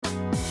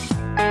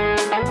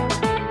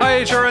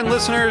HRN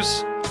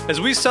listeners.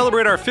 As we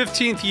celebrate our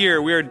 15th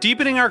year, we are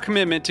deepening our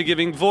commitment to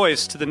giving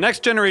voice to the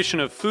next generation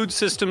of food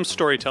systems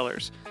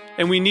storytellers,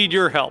 and we need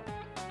your help.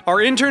 Our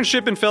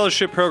internship and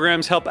fellowship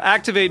programs help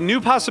activate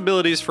new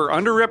possibilities for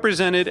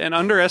underrepresented and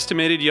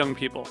underestimated young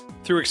people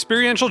through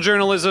experiential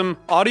journalism,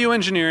 audio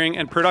engineering,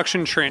 and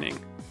production training.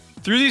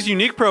 Through these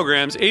unique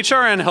programs,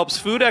 HRN helps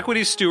food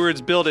equity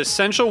stewards build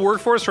essential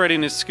workforce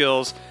readiness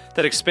skills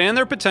that expand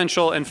their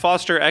potential and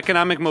foster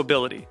economic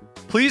mobility.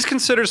 Please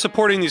consider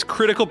supporting these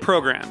critical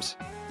programs.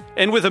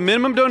 And with a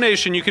minimum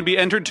donation, you can be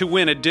entered to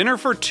win a dinner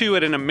for two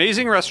at an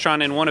amazing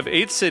restaurant in one of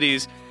 8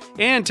 cities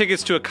and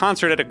tickets to a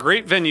concert at a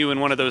great venue in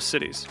one of those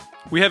cities.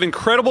 We have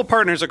incredible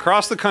partners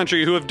across the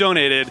country who have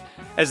donated,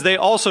 as they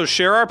also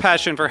share our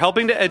passion for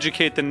helping to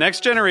educate the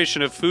next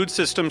generation of food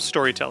systems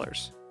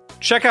storytellers.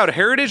 Check out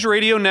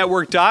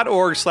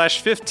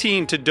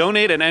heritageradionetwork.org/15 to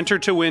donate and enter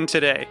to win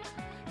today.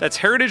 That's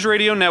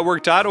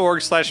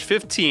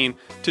heritageradionetwork.org/15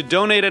 to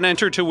donate and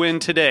enter to win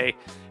today.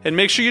 And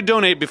make sure you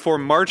donate before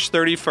March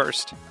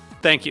 31st.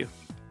 Thank you.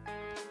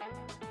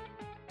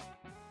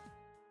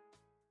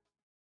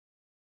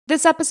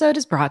 This episode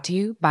is brought to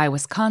you by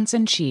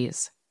Wisconsin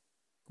Cheese.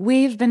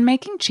 We've been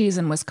making cheese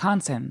in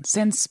Wisconsin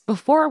since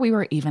before we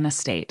were even a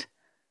state,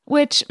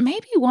 which may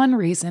be one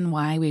reason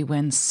why we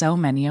win so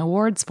many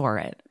awards for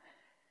it.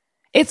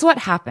 It's what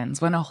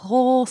happens when a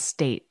whole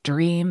state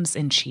dreams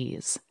in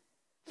cheese.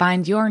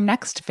 Find your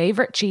next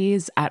favorite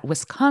cheese at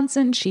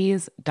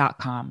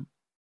wisconsincheese.com.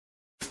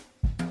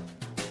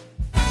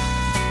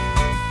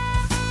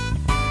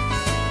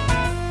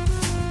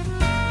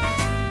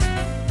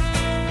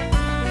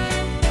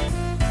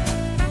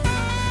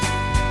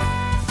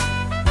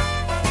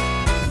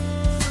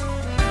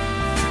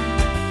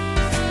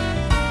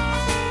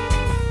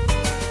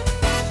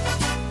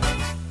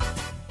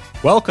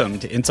 Welcome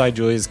to Inside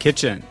Julia's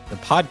Kitchen, the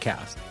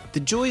podcast of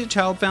the Julia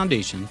Child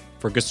Foundation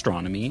for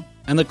Gastronomy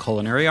and the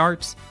Culinary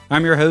Arts.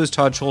 I'm your host,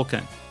 Todd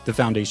Shulkin, the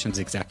Foundation's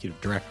Executive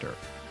Director.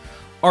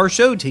 Our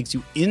show takes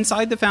you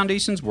inside the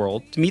Foundation's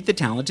world to meet the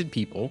talented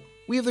people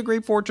we have the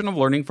great fortune of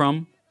learning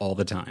from all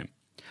the time.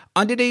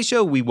 On today's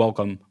show, we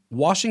welcome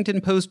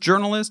Washington Post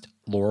journalist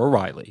Laura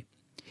Reiley.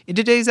 In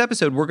today's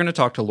episode, we're going to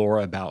talk to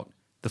Laura about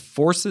the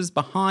forces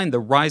behind the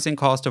rising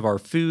cost of our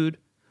food,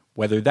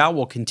 whether that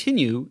will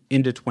continue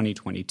into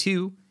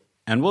 2022,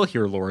 and we'll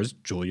hear Laura's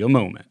Julia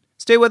moment.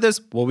 Stay with us.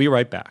 We'll be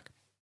right back.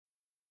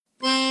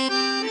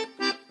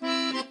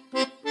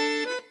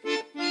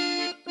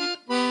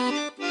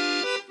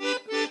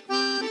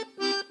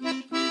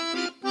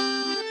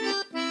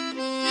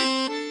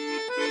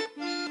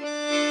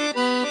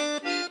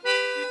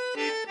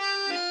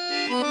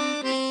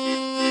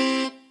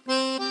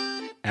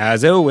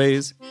 As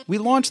always, we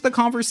launch the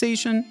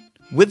conversation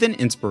with an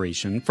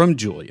inspiration from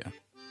Julia.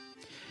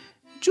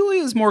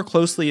 Julia is more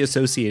closely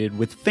associated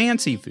with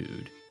fancy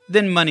food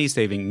than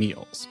money-saving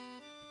meals.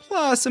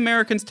 Plus,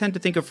 Americans tend to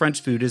think of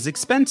French food as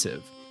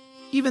expensive,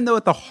 even though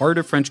at the heart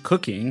of French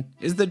cooking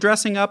is the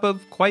dressing up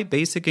of quite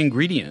basic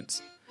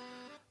ingredients.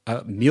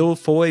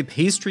 Millefeuille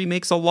pastry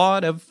makes a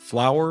lot of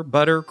flour,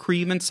 butter,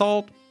 cream, and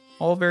salt,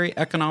 all very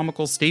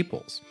economical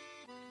staples.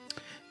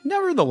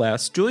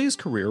 Nevertheless, Julia's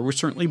career was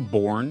certainly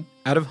born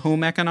out of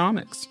home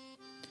economics.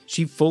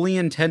 She fully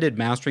intended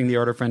mastering the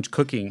art of French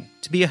cooking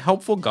to be a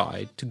helpful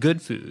guide to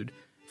good food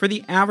for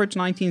the average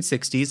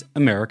 1960s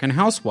American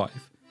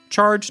housewife,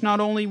 charged not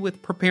only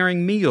with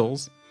preparing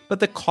meals, but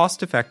the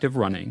cost-effective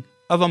running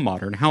of a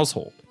modern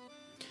household.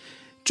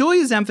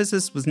 Julia's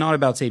emphasis was not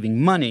about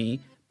saving money,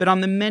 but on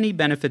the many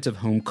benefits of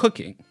home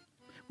cooking,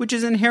 which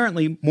is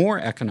inherently more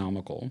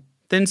economical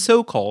than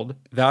so-called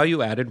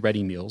value-added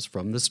ready meals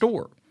from the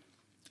store,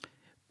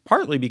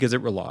 partly because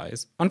it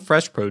relies on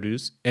fresh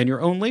produce and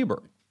your own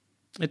labor.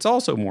 It's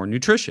also more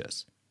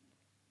nutritious.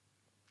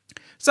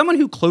 Someone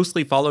who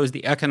closely follows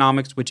the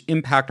economics which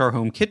impact our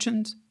home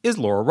kitchens is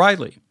Laura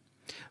Reiley.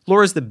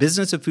 Laura is the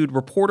business of food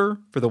reporter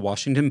for the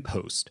Washington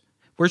Post,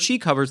 where she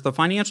covers the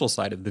financial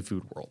side of the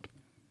food world.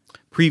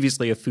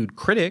 Previously a food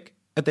critic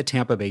at the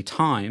Tampa Bay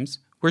Times,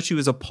 where she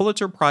was a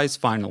Pulitzer Prize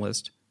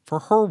finalist for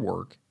her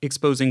work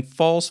exposing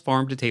false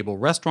farm-to-table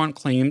restaurant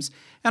claims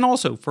and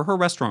also for her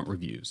restaurant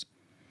reviews.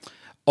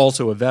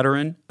 Also a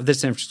veteran of the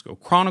San Francisco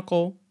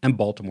Chronicle and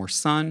Baltimore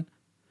Sun,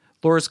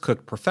 Laura's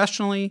cooked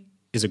professionally,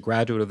 is a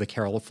graduate of the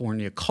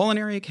California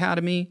Culinary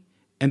Academy,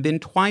 and been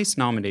twice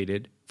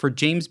nominated for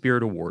James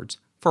Beard Awards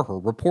for her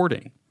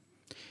reporting.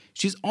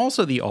 She's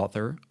also the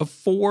author of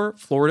 4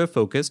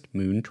 Florida-focused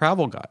moon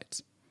travel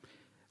guides.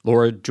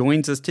 Laura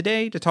joins us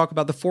today to talk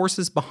about the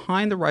forces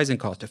behind the rising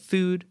cost of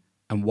food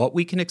and what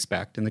we can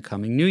expect in the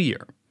coming new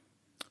year.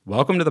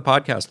 Welcome to the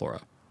podcast, Laura.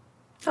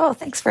 Oh,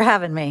 thanks for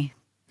having me.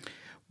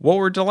 Well,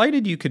 we're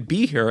delighted you could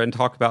be here and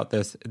talk about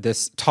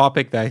this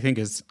topic that I think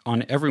is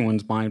on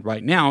everyone's mind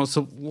right now.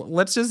 So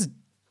let's just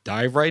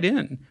dive right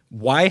in.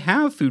 Why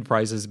have food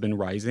prices been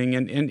rising,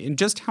 and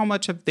just how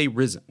much have they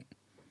risen?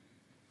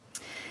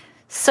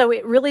 So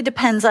it really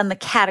depends on the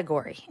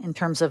category in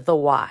terms of the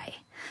why.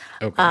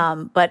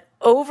 Okay. But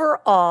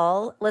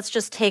overall, let's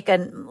just take a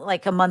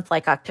month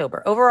like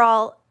October.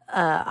 Overall,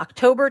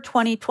 October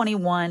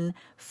 2021,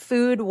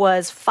 food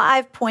was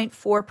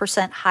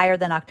 5.4% higher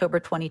than October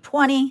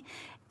 2020,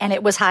 and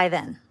it was high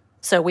then.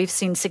 So we've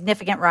seen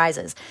significant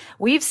rises.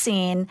 We've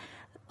seen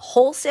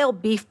wholesale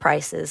beef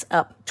prices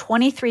up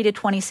 23 to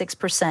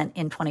 26%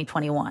 in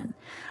 2021.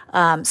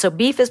 So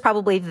beef is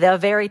probably the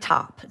very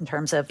top in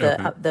terms of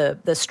the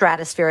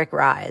stratospheric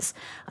rise.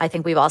 I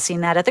think we've all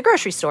seen that at the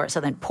grocery store.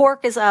 So then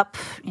pork is up,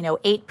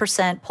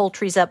 8%,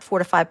 poultry's up 4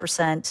 to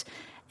 5%,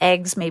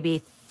 eggs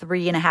maybe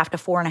 3.5 to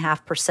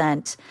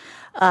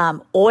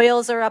 4.5%.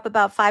 Oils are up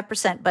about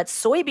 5%, but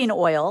soybean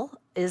oil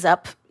is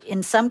up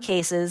in some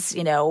cases,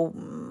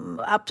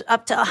 up to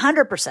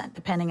 100%,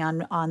 depending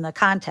on the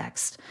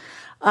context.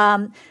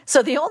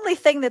 So the only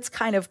thing that's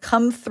kind of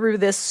come through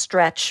this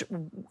stretch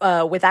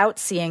without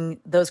seeing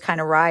those kind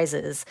of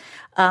rises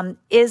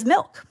is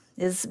milk,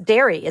 is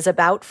dairy is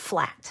about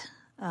flat.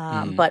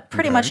 But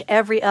pretty much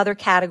every other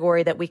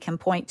category that we can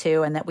point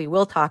to and that we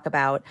will talk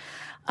about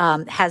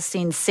has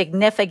seen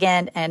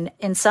significant and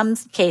in some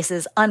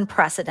cases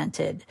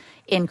unprecedented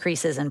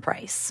increases in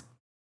price.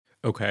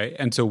 Okay.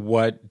 And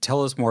so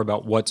tell us more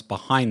about what's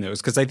behind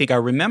those. Because I think I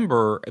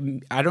remember,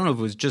 I don't know if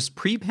it was just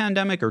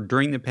pre-pandemic or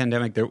during the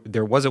pandemic,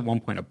 there was at one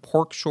point a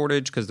pork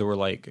shortage because there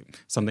were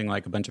something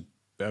like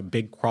a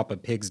big crop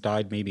of pigs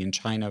died maybe in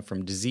China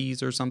from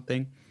disease or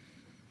something.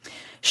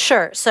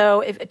 Sure. So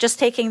if just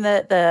taking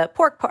the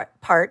pork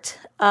part,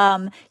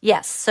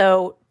 yes.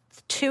 So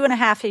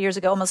 2.5 years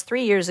ago, almost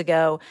 3 years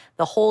ago,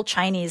 the whole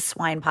Chinese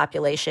swine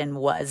population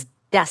was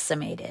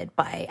decimated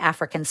by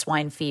African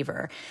swine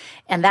fever.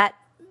 And that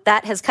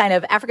has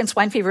African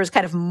swine fever has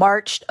kind of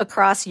marched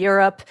across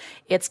Europe.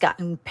 It's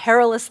gotten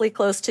perilously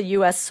close to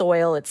U.S.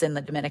 soil. It's in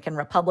the Dominican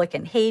Republic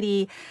and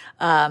Haiti.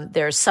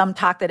 There's some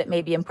talk that it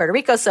may be in Puerto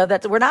Rico, so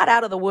that we're not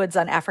out of the woods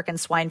on African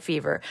swine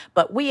fever.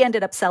 But we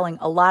ended up selling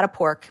a lot of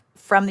pork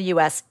from the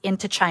U.S.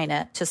 into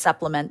China to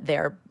supplement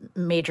their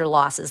major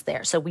losses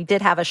there. So we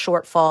did have a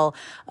shortfall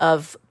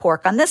of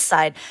pork on this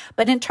side.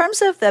 But in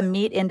terms of the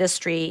meat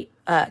industry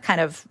kind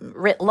of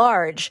writ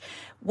large,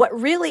 what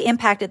really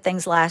impacted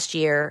things last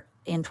year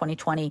in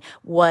 2020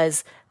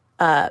 was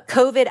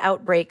COVID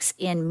outbreaks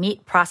in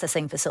meat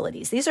processing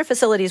facilities. These are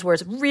facilities where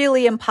it's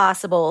really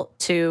impossible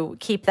to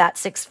keep that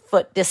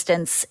 6-foot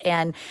distance.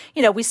 And,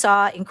 we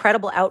saw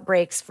incredible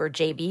outbreaks for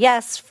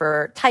JBS,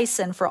 for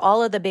Tyson, for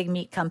all of the big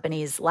meat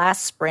companies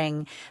last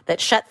spring that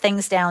shut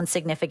things down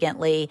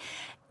significantly.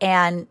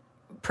 And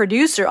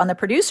on the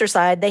producer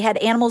side, they had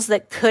animals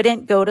that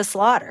couldn't go to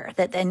slaughter.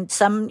 That then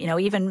some,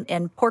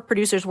 and pork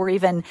producers were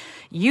even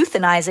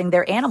euthanizing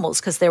their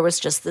animals because there was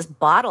just this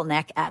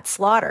bottleneck at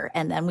slaughter.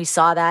 And then we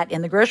saw that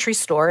in the grocery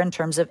store in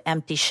terms of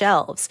empty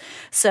shelves.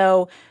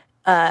 So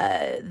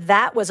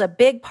that was a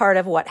big part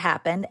of what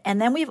happened.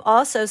 And then we've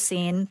also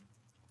seen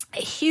a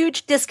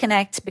huge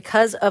disconnect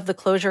because of the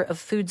closure of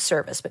food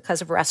service,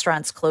 because of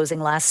restaurants closing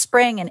last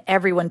spring and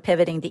everyone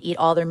pivoting to eat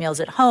all their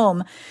meals at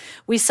home.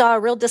 We saw a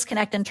real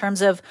disconnect in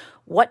terms of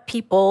what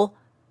people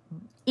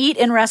eat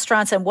in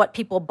restaurants and what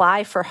people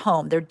buy for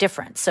home. They're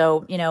different.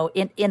 So,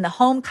 in the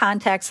home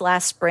context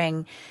last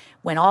spring,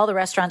 when all the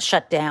restaurants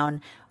shut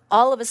down,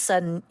 all of a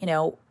sudden,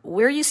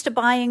 we're used to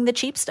buying the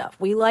cheap stuff.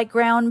 We like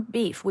ground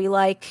beef. We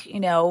like,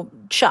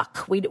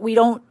 chuck. We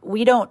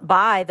don't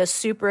buy the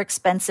super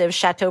expensive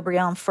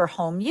Chateaubriand for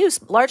home use,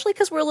 largely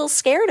because we're a little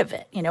scared of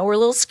it. We're a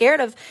little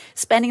scared of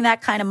spending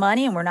that kind of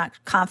money and we're not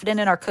confident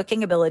in our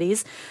cooking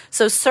abilities.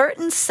 So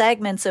certain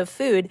segments of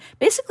food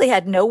basically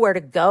had nowhere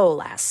to go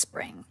last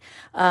spring.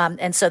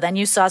 And so then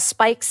you saw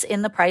spikes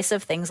in the price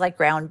of things like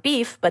ground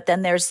beef, but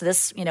then there's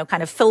this,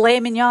 kind of filet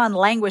mignon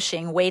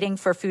languishing, waiting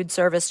for food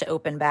service to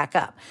open back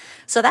up.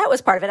 So that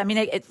was part of it. I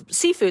mean,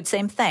 seafood,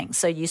 same thing.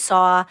 So you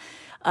saw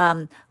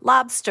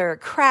lobster,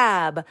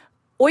 crab,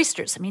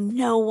 oysters. I mean,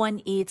 no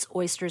one eats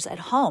oysters at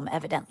home,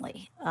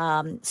 evidently.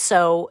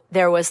 So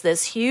there was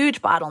this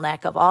huge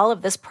bottleneck of all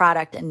of this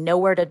product and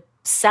nowhere to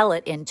sell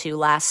it into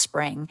last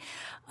spring.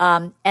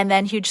 And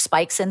then huge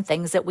spikes in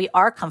things that we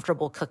are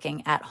comfortable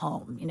cooking at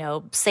home,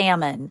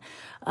 salmon,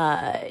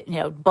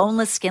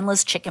 boneless,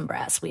 skinless chicken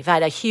breasts. We've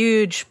had a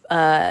huge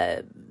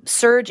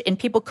surge in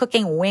people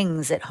cooking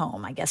wings at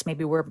home. I guess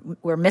maybe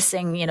we're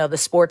missing, the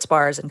sports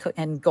bars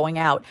and going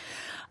out.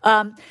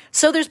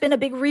 So there's been a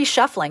big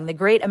reshuffling, the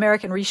great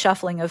American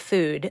reshuffling of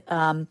food.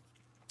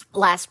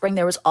 Last spring,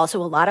 there was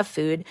also a lot of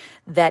food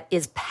that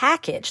is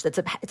packaged. It's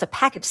a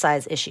package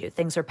size issue.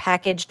 Things are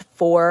packaged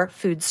for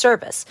food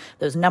service.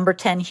 Those number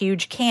 10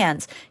 huge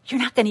cans, you're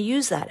not going to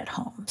use that at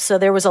home. So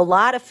there was a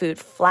lot of food,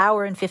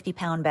 flour in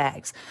 50-pound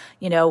bags,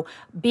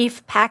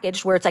 beef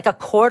packaged where it's like a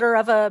quarter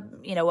of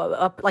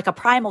like a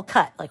primal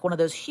cut, like one of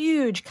those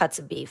huge cuts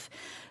of beef.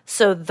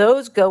 So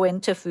those go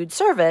into food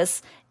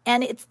service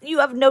and you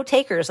have no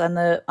takers on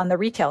the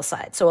retail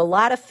side. So a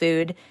lot of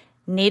food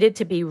needed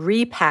to be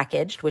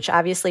repackaged, which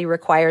obviously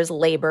requires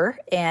labor.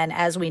 And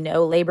as we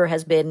know, labor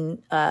has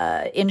been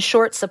in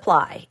short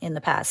supply in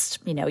the past,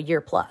 year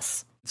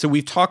plus. So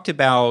we've talked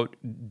about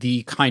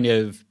the kind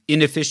of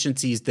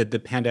inefficiencies that the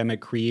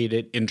pandemic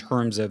created in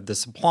terms of the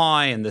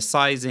supply and the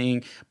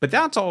sizing, but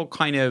that's all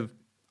kind of,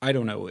 I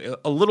don't know,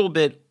 a little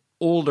bit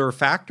older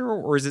factor,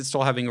 or is it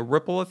still having a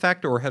ripple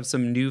effect, or have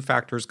some new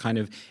factors kind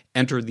of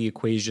entered the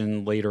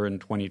equation later in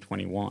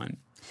 2021?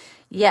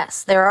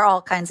 Yes, there are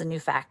all kinds of new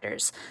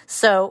factors.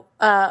 So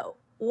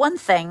one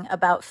thing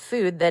about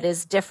food that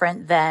is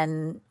different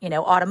than,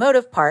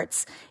 automotive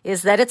parts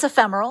is that it's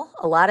ephemeral.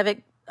 A lot of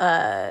it,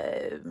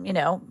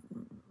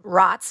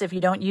 rots if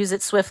you don't use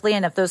it swiftly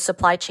and if those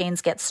supply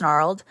chains get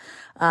snarled.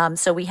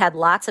 So we had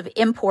lots of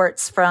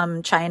imports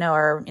from China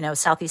or,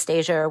 Southeast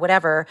Asia or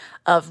whatever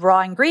of raw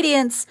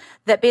ingredients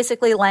that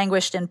basically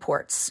languished in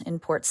port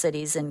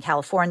cities in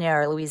California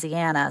or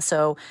Louisiana.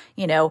 So,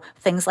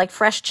 things like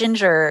fresh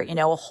ginger,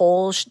 a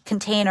whole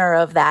container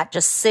of that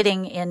just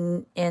sitting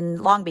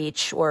in Long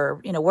Beach or,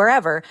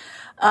 wherever,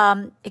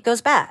 it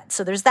goes bad.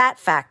 So there's that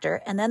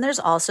factor. And then there's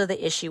also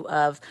the issue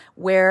of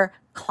where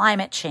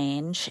climate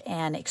change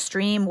and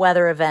extreme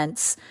weather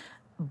events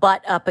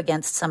butt up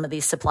against some of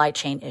these supply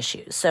chain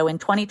issues. So in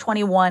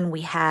 2021,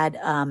 we had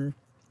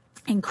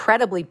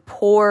incredibly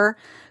poor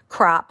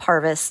crop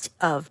harvest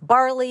of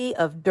barley,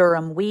 of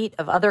durum wheat,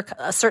 of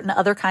certain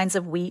other kinds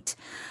of wheat.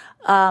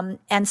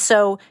 And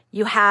so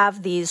you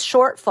have these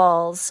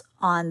shortfalls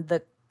on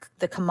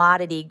the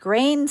commodity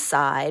grain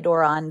side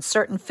or on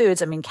certain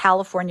foods. I mean,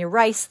 California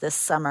rice this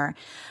summer,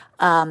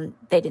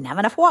 they didn't have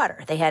enough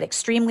water. They had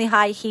extremely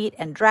high heat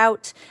and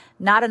drought,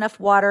 not enough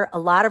water. A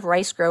lot of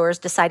rice growers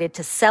decided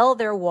to sell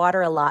their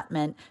water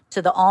allotment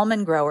to the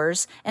almond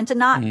growers and to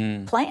not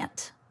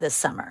plant this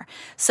summer.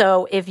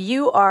 So if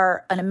you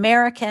are an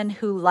American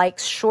who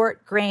likes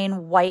short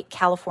grain, white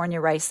California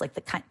rice, like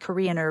the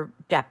Korean or,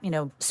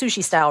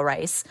 sushi style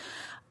rice,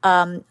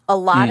 a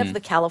lot of the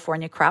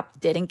California crop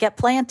didn't get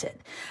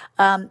planted.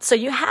 So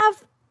you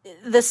have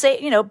the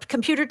same,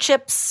 computer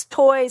chips,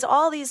 toys,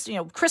 all these,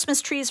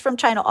 Christmas trees from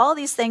China, all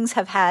these things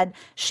have had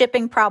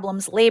shipping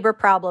problems, labor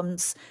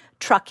problems,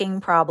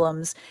 trucking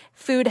problems.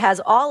 Food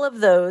has all of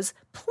those,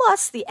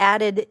 plus the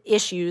added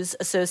issues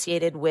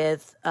associated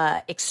with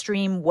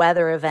extreme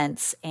weather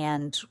events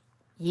and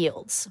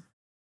yields.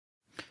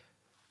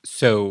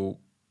 So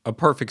a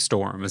perfect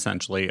storm,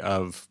 essentially,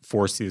 of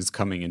forces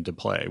coming into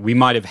play. We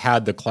might have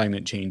had the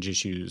climate change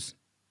issues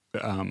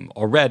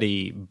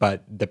already,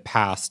 but the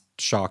past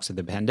shocks of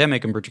the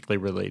pandemic, and particularly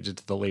related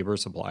to the labor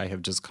supply,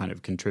 have just kind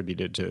of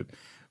contributed to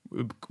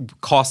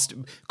cost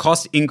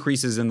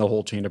increases in the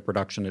whole chain of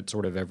production at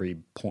sort of every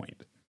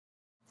point.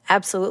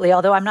 Absolutely,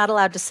 although I'm not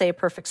allowed to say a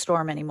perfect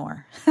storm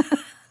anymore.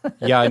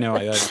 Yeah, I know.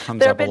 That comes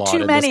there up have a been lot.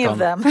 too many of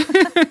them.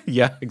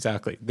 Yeah,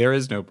 exactly. There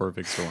is no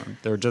perfect storm.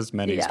 There are just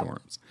many Yeah.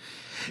 storms.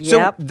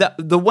 So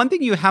the one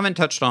thing you haven't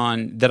touched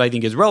on that I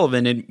think is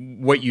relevant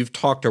and what you've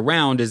talked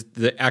around is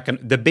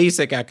the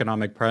basic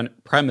economic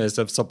premise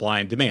of supply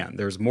and demand.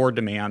 There's more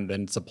demand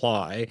than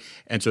supply,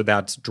 and so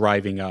that's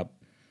driving up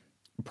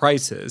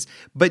prices.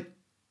 But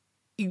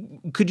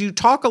could you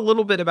talk a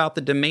little bit about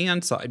the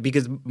demand side?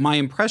 Because my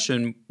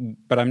impression,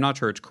 but I'm not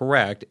sure it's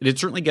correct, it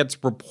certainly gets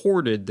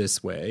reported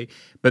this way,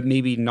 but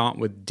maybe not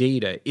with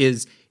data,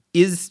 is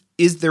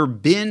there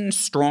been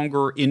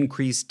stronger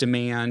increased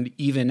demand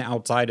even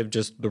outside of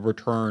just the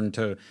return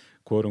to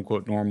quote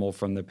unquote normal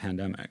from the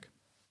pandemic?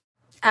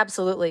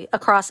 Absolutely,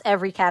 across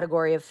every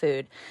category of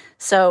food.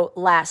 So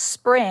last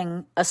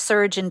spring, a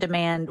surge in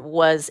demand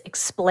was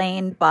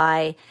explained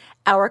by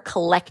our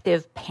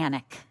collective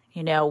panic.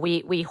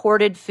 We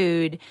hoarded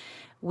food.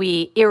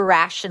 We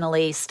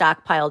irrationally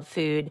stockpiled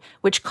food,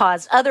 which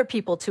caused other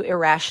people to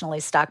irrationally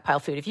stockpile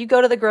food. If you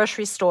go to the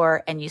grocery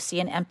store and you see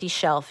an empty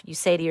shelf, you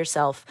say to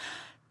yourself,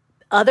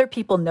 other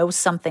people know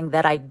something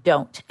that I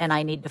don't, and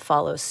I need to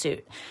follow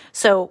suit.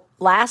 So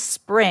last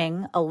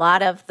spring, a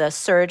lot of the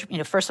surge,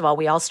 first of all,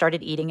 we all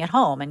started eating at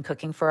home and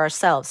cooking for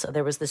ourselves. So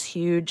there was this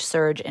huge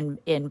surge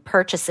in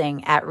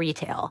purchasing at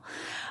retail.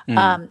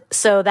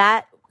 So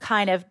that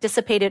kind of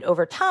dissipated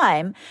over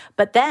time,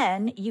 but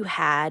then you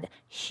had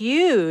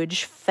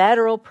huge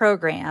federal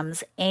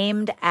programs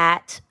aimed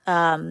at,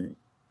 COVID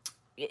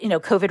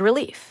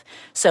relief.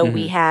 So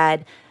we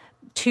had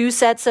 2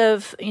 sets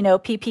of,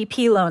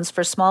 PPP loans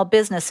for small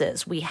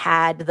businesses. We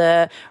had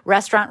the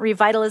Restaurant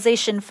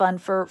Revitalization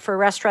Fund for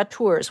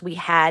restaurateurs. We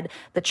had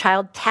the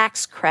child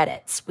tax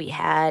credits. We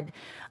had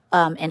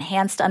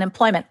enhanced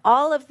unemployment.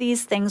 All of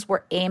these things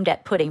were aimed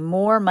at putting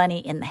more money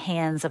in the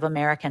hands of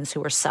Americans who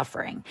were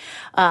suffering.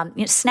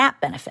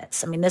 SNAP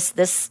benefits. I mean,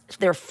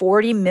 there are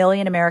 40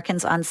 million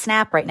Americans on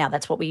SNAP right now.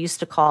 That's what we used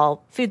to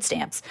call food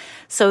stamps.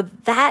 So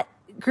that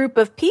group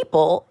of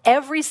people,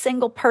 every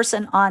single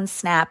person on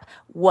SNAP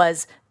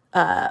was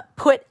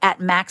put at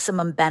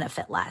maximum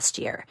benefit last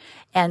year.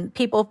 And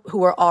people who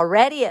were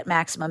already at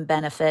maximum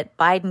benefit,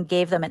 Biden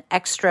gave them an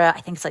extra,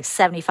 I think it's like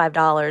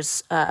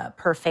 $75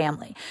 per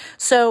family.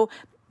 So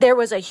there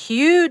was a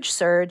huge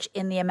surge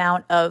in the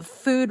amount of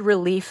food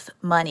relief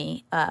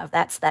money.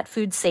 That's that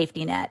food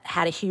safety net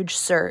had a huge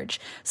surge.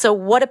 So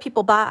what do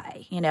people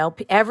buy?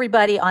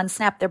 Everybody on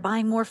SNAP, they're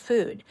buying more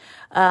food.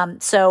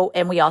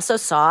 And we also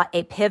saw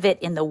a pivot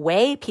in the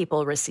way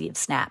people receive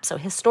SNAP. So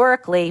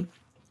historically,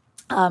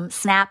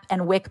 SNAP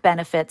and WIC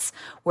benefits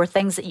were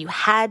things that you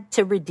had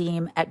to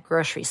redeem at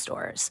grocery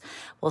stores.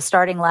 Well,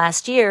 starting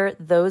last year,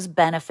 those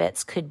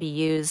benefits could be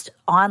used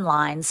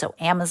online. So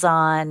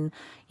Amazon,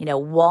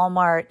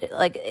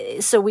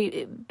 Walmart, so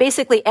we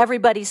basically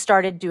everybody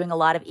started doing a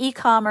lot of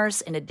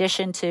e-commerce in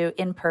addition to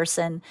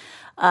in-person,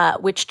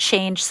 which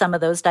changed some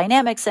of those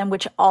dynamics and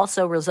which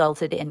also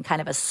resulted in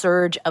kind of a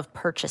surge of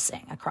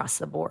purchasing across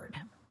the board.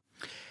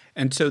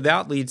 And so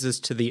that leads us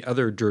to the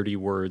other dirty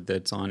word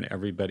that's on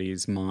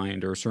everybody's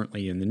mind, or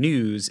certainly in the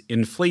news,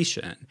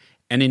 inflation.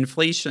 And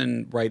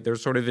inflation, right,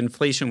 there's sort of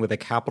inflation with a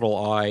capital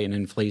I and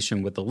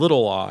inflation with a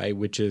little I,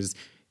 which is,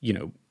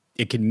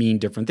 it can mean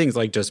different things,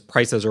 like just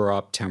prices are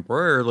up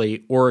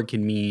temporarily, or it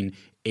can mean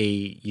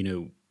a,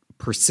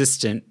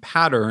 persistent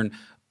pattern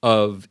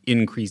of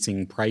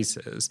increasing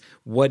prices.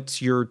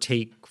 What's your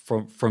take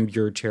from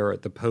your chair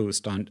at the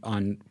Post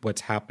on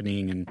what's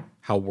happening and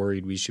how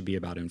worried we should be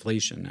about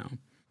inflation now?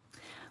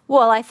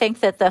 Well, I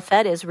think that the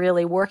Fed is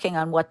really working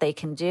on what they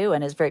can do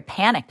and is very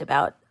panicked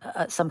about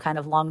some kind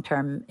of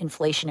long-term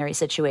inflationary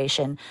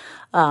situation.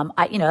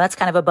 That's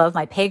kind of above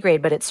my pay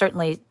grade, but it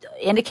certainly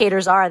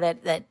indicators are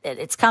that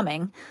it's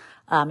coming.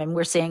 And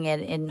we're seeing it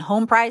in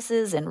home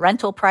prices, in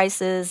rental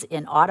prices,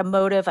 in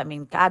automotive. I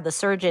mean, God, the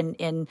surge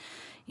in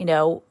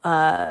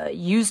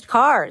used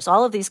cars,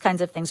 all of these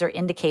kinds of things are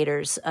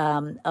indicators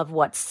of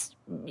what's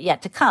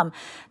yet to come.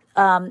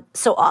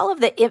 So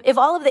if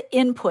all of the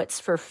inputs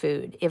for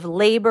food, if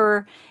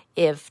labor,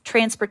 if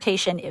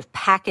transportation, if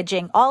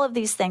packaging, all of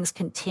these things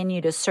continue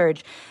to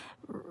surge,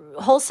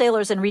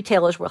 wholesalers and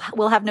retailers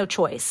will have no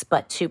choice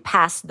but to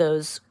pass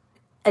those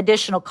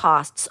additional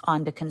costs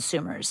on to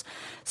consumers.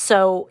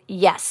 So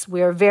yes,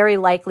 we are very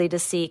likely to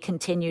see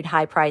continued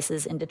high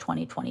prices into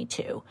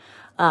 2022,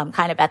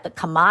 kind of at the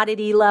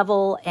commodity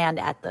level and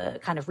at the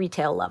kind of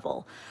retail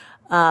level.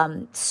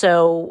 I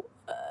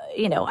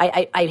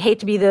hate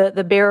to be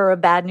the bearer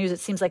of bad news. It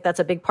seems like that's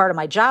a big part of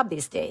my job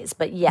these days.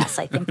 But yes,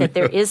 I think that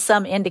there is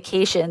some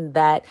indication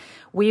that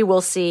we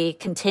will see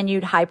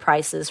continued high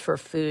prices for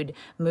food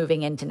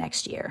moving into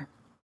next year.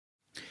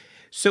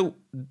 So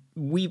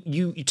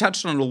you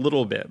touched on it a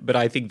little bit, but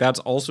I think that's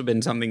also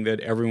been something that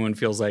everyone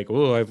feels like,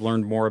 oh, I've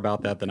learned more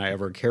about that than I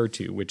ever cared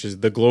to, which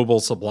is the global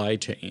supply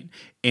chain.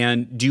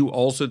 And do you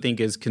also think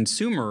as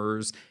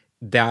consumers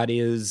that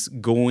is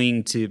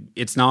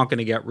it's not going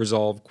to get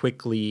resolved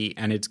quickly,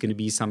 and it's going to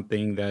be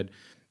something that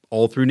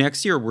all through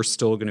next year we're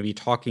still going to be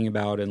talking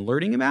about and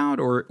learning about,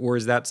 or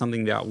is that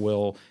something that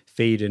will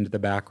fade into the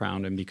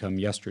background and become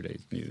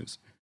yesterday's news?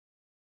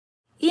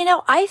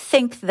 I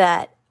think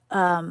that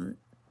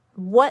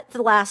what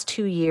the last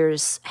 2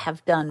 years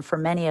have done for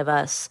many of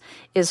us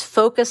is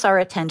focus our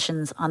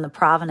attentions on the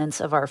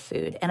provenance of our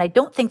food. And I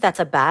don't think that's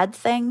a bad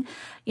thing.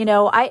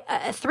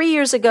 3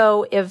 years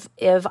ago, if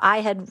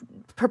I had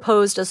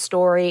proposed a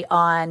story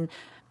on,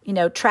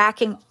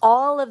 tracking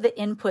all of the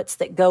inputs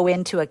that go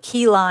into a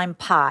key lime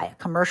pie, a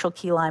commercial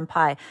key lime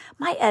pie,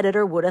 my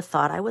editor would have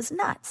thought I was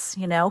nuts.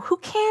 Who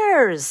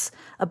cares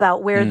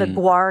about where the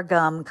guar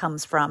gum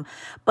comes from?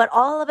 But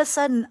all of a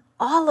sudden,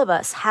 all of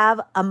us have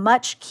a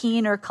much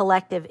keener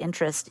collective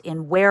interest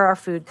in where our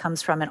food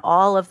comes from and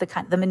all of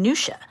the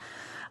minutia.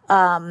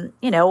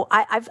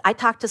 I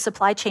talk to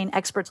supply chain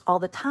experts all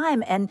the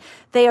time, and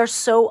they are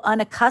so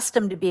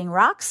unaccustomed to being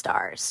rock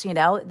stars.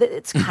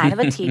 It's kind of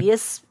a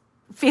tedious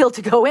field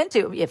to go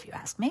into, if you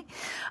ask me.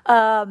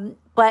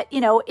 But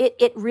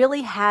it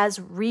really has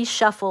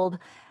reshuffled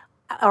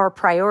our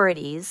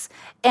priorities,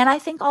 and I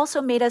think also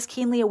made us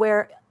keenly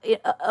aware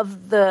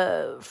of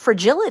the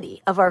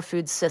fragility of our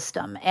food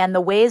system and the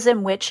ways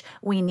in which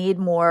we need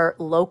more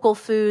local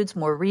foods,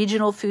 more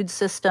regional food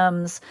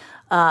systems,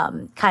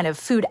 kind of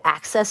food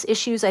access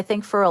issues. I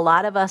think for a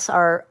lot of us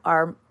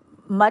are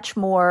much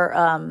more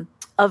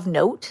of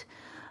note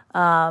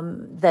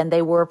than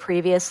they were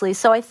previously.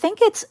 So I think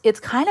it's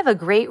kind of a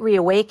great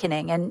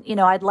reawakening, and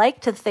I'd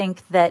like to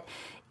think that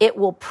it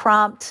will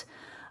prompt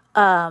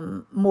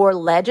more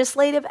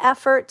legislative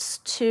efforts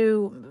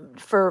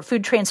for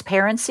food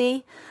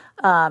transparency,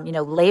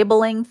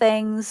 labeling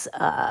things.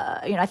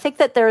 I think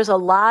that there's a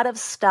lot of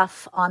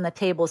stuff on the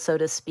table, so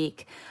to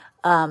speak,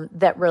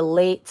 that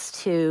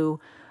relates to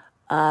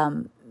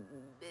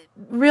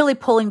really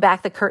pulling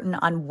back the curtain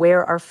on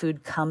where our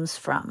food comes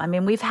from. I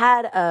mean, we've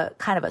had a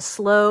kind of a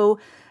slow,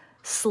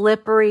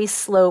 slippery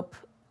slope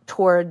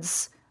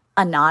towards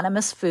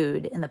anonymous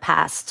food in the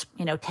past,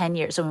 10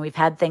 years. When we've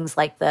had things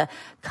like the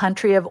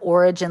country of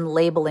origin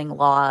labeling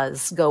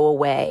laws go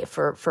away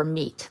for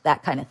meat,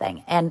 that kind of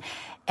thing. And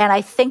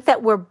I think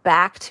that we're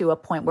back to a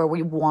point where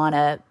we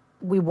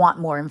want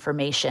more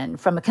information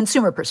from a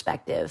consumer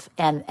perspective.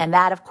 And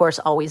that, of course,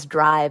 always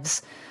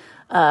drives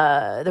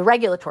the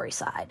regulatory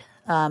side.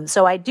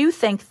 So I do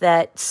think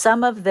that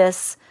some of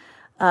this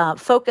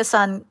focus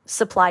on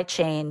supply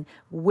chain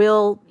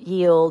will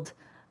yield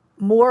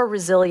more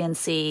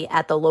resiliency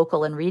at the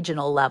local and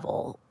regional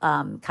level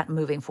kind of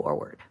moving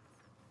forward.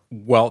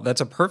 Well,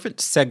 that's a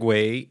perfect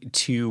segue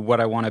to what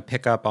I want to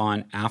pick up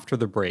on after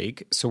the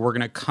break. So we're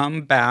going to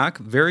come back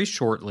very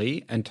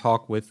shortly and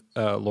talk with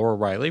Laura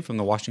Reiley from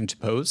the Washington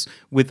Post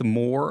with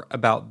more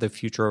about the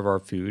future of our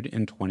food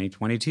in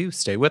 2022.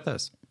 Stay with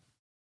us.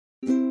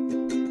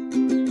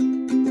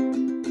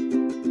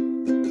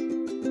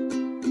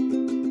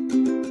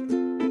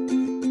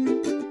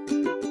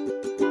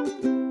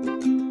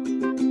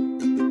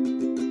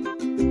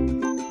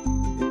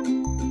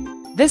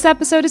 This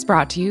episode is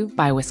brought to you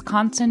by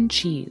Wisconsin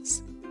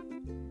Cheese.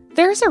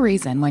 There's a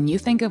reason when you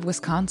think of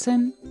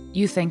Wisconsin,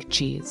 you think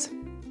cheese.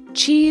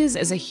 Cheese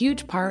is a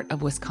huge part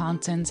of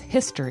Wisconsin's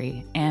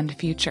history and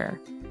future.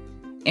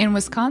 In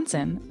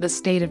Wisconsin, the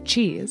state of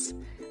cheese,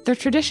 the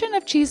tradition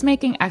of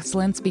cheese-making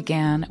excellence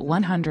began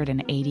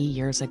 180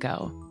 years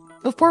ago,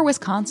 before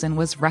Wisconsin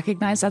was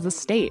recognized as a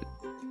state.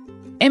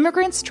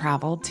 Immigrants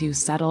traveled to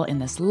settle in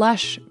this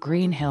lush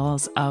green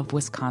hills of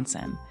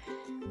Wisconsin,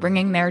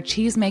 bringing their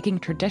cheese-making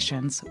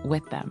traditions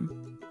with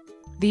them.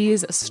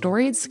 These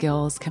storied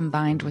skills,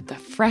 combined with the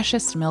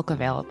freshest milk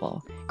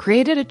available,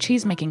 created a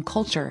cheese-making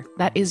culture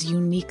that is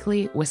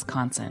uniquely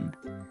Wisconsin.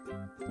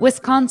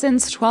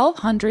 Wisconsin's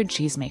 1,200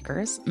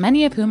 cheesemakers,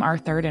 many of whom are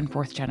third and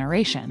fourth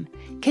generation,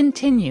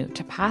 continue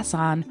to pass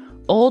on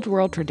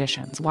old-world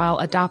traditions while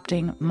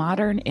adopting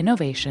modern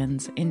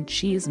innovations in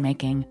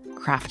cheese-making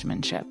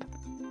craftsmanship.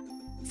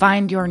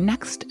 Find your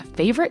next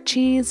favorite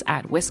cheese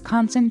at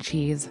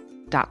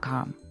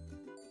wisconsincheese.com.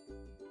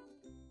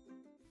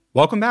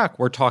 Welcome back.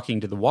 We're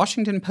talking to the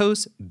Washington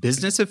Post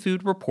Business of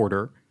Food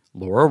reporter,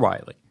 Laura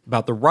Reiley,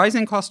 about the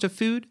rising cost of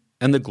food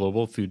and the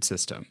global food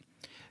system.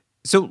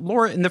 So,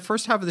 Laura, in the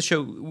first half of the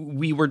show,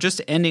 we were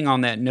just ending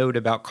on that note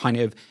about kind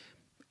of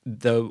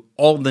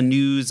all the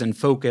news and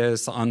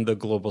focus on the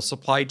global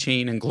supply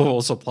chain and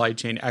global supply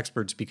chain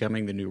experts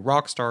becoming the new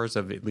rock stars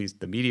of at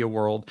least the media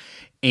world.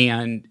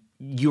 And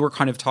you were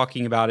kind of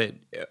talking about it,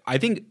 I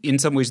think in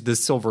some ways the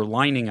silver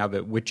lining of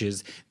it, which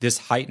is this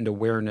heightened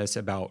awareness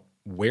about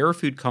where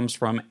food comes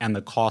from and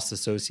the costs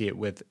associated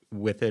with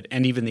it,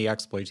 and even the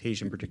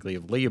exploitation, particularly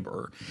of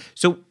labor.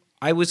 So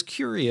I was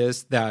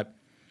curious that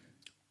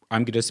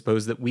I'm going to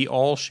suppose that we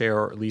all share,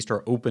 or at least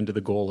are open to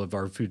the goal of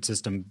our food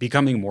system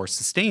becoming more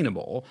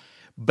sustainable.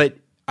 But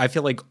I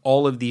feel like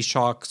all of these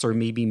shocks are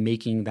maybe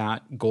making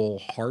that goal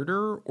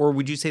harder, or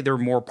would you say they're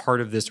more part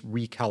of this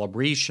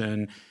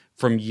recalibration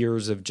from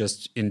years of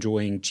just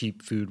enjoying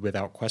cheap food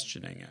without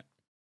questioning it?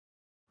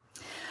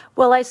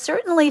 Well, I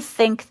certainly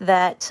think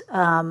that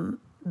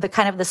the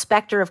kind of the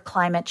specter of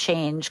climate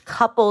change,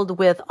 coupled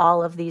with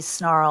all of these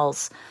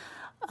snarls,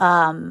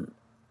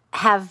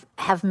 have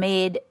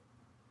made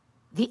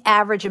the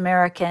average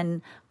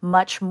American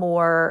much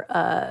more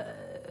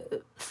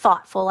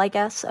thoughtful, I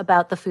guess,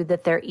 about the food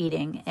that they're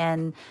eating.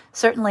 And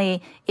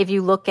certainly, if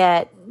you look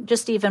at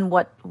just even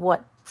what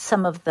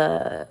some of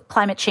the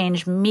climate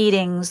change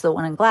meetings, the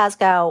one in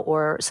Glasgow,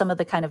 or some of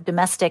the kind of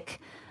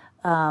domestic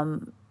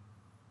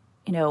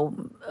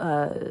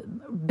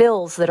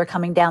bills that are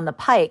coming down the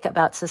pike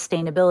about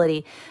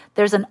sustainability,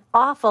 there's an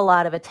awful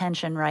lot of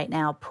attention right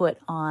now put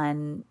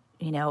on,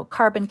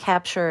 carbon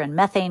capture and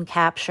methane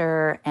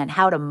capture and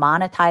how to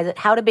monetize it,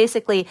 how to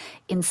basically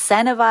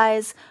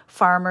incentivize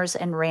farmers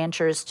and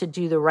ranchers to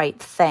do the right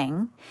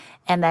thing.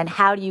 And then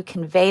how do you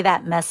convey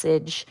that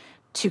message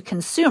to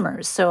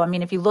consumers? So, I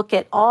mean, if you look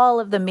at all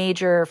of the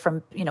major,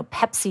 from,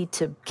 Pepsi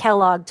to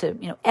Kellogg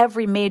to,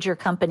 every major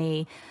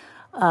company,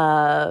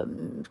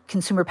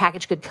 consumer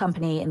packaged good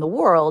company in the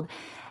world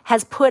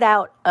has put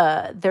out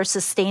their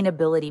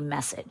sustainability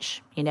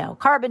message,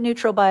 carbon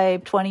neutral by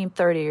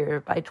 2030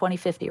 or by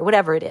 2050 or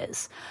whatever it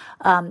is.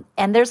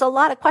 And there's a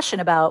lot of question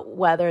about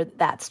whether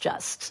that's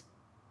just,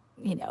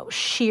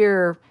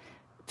 sheer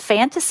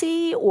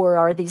fantasy, or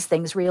are these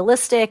things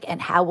realistic,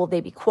 and how will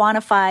they be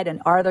quantified,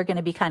 and are there going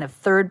to be kind of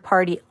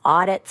third-party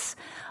audits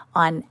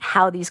on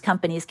how these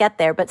companies get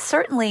there? But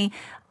certainly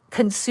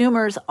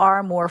consumers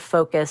are more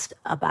focused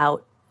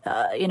about,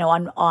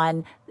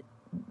 on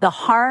the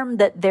harm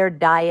that their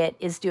diet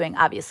is doing,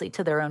 obviously,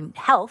 to their own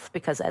health,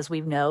 because as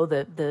we know,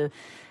 the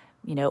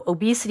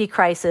obesity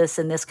crisis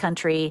in this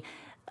country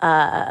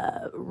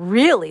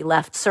really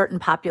left certain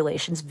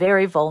populations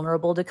very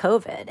vulnerable to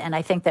COVID. And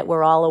I think that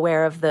we're all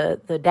aware of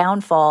the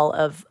downfall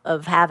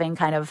of having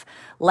kind of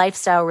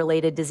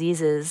lifestyle-related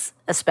diseases,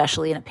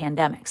 especially in a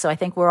pandemic. So I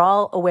think we're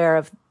all aware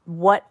of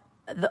what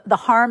the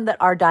harm that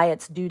our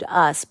diets do to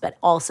us, but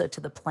also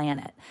to the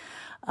planet.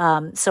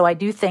 So I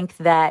do think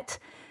that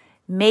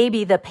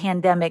maybe the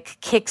pandemic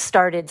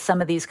kick-started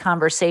some of these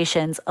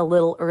conversations a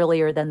little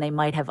earlier than they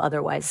might have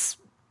otherwise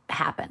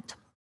happened.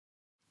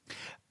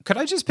 Could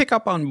I just pick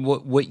up on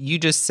what you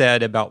just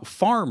said about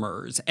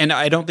farmers? And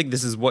I don't think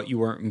this is what you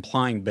were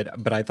implying,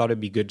 but I thought it'd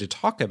be good to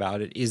talk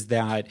about it, is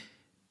that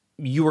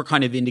you were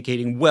kind of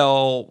indicating,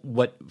 well,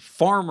 what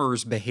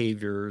farmers'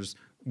 behaviors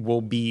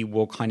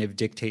will kind of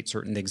dictate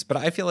certain things. But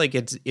I feel like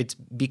it's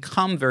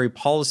become very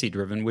policy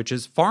driven, which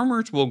is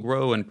farmers will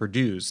grow and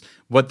produce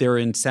what they're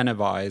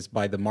incentivized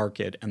by the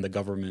market and the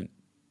government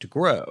to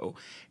grow.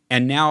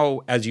 And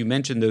now, as you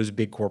mentioned, those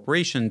big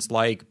corporations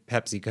like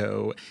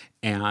PepsiCo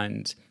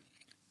and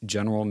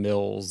General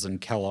Mills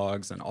and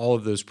Kellogg's and all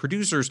of those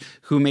producers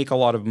who make a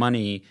lot of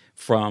money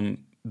from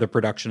the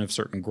production of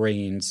certain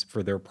grains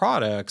for their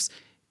products,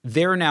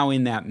 they're now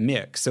in that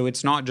mix. So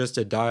it's not just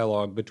a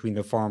dialogue between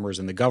the farmers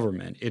and the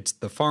government. It's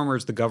the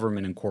farmers, the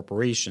government, and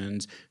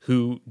corporations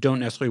who don't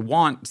necessarily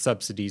want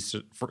subsidies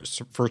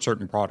for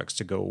certain products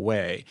to go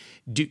away.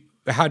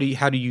 How do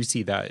you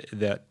see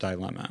that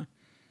dilemma?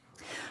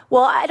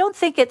 Well, I don't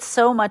think it's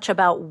so much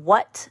about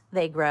what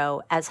they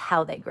grow as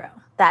how they grow.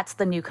 That's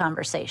the new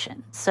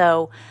conversation.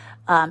 So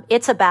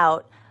it's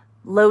about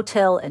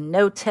low-till and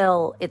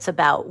no-till. It's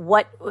about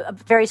what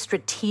very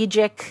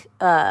strategic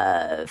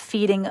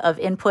feeding of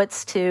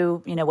inputs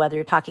to, whether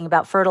you're talking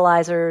about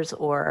fertilizers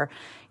or,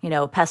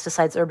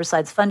 pesticides,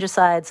 herbicides,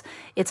 fungicides.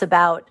 It's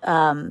about,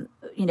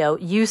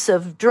 use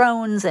of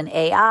drones and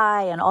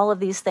AI and all of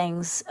these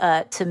things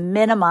to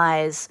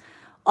minimize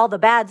all the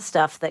bad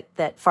stuff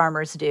that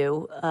farmers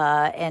do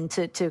and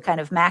to kind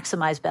of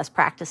maximize best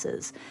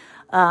practices.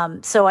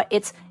 So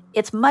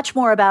it's much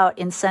more about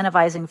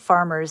incentivizing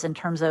farmers in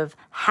terms of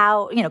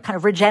how, kind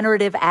of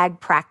regenerative ag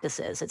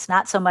practices. It's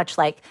not so much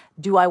like,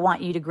 do I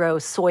want you to grow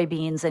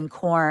soybeans and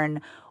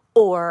corn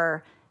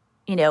or,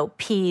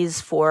 peas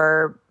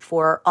for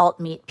alt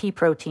meat, pea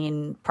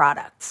protein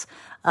products.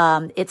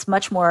 It's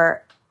much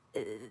more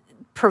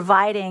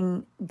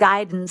providing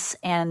guidance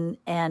and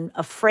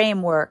a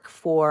framework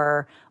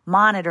for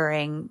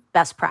monitoring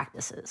best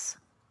practices.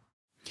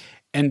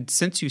 And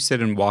since you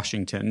sit in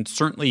Washington,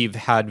 certainly you've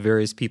had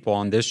various people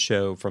on this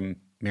show, from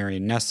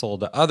Marion Nessel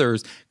to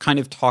others, kind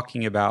of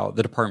talking about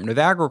the Department of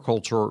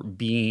Agriculture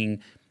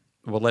being,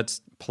 well,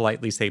 let's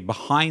politely say,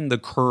 behind the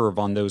curve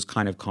on those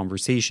kind of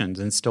conversations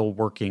and still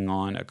working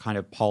on a kind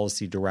of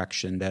policy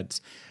direction that's,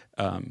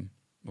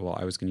 well,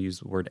 I was going to use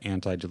the word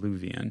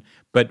antediluvian.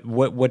 But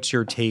what's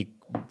your take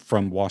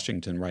from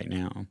Washington right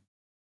now?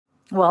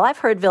 Well, I've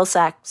heard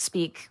Vilsack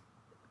speak,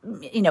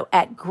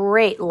 at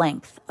great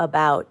length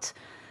about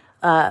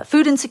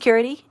food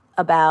insecurity,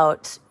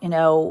 about,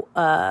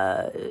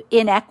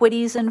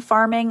 inequities in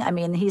farming. I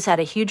mean, he's had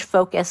a huge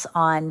focus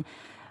on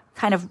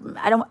kind of,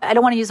 I don't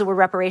want to use the word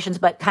reparations,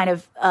 but kind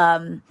of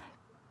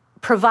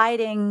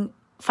providing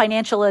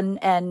financial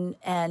and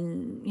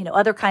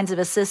other kinds of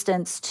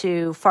assistance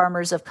to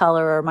farmers of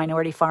color or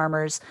minority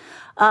farmers.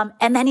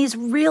 And then he's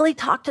really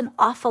talked an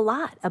awful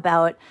lot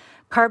about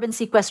carbon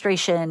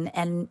sequestration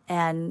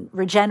and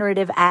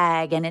regenerative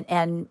ag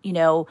and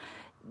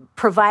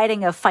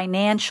providing a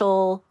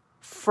financial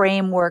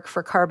framework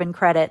for carbon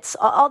credits.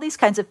 All these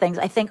kinds of things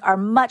I think are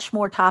much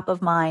more top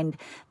of mind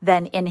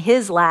than in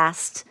his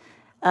last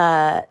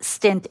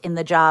stint in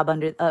the job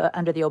under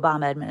the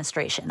Obama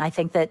administration. I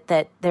think that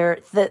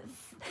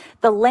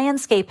the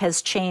landscape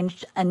has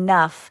changed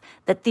enough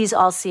that these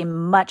all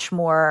seem much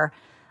more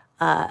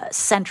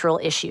central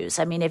issues.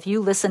 I mean, if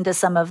you listen to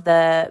some of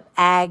the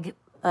ag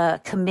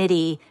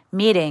committee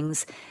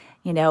meetings,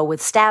 with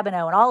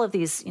Stabenow and all of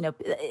these,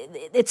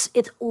 it's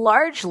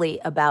largely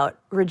about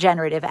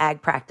regenerative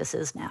ag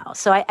practices now.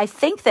 So I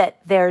think that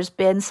there's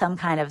been some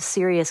kind of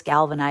serious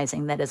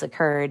galvanizing that has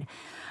occurred.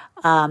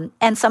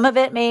 And some of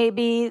it may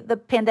be the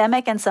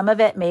pandemic, and some of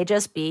it may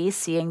just be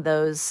seeing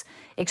those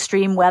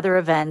extreme weather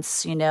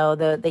events,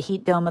 the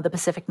heat dome of the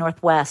Pacific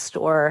Northwest,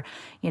 or,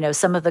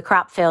 some of the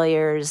crop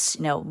failures,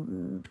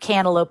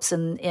 cantaloupes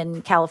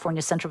in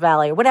California Central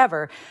Valley or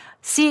whatever.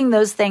 Seeing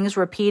those things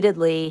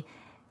repeatedly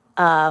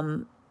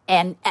and,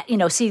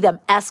 see them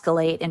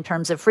escalate in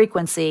terms of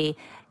frequency,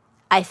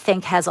 I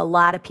think has a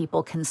lot of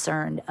people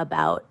concerned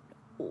about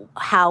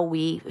how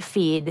we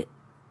feed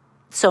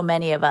so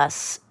many of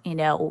us,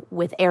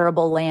 with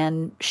arable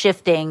land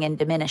shifting and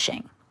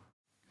diminishing.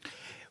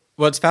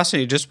 Well, it's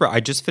fascinating. I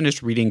just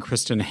finished reading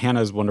Kristen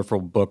Hanna's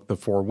wonderful book, The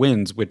Four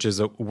Winds, which is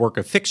a work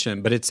of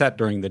fiction, but it's set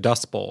during the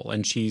Dust Bowl.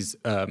 And she's,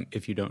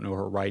 if you don't know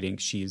her writing,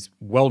 she's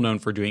well known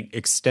for doing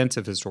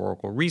extensive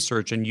historical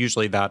research, and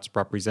usually that's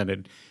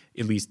represented,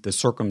 at least the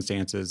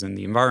circumstances and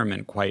the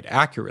environment, quite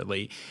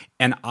accurately.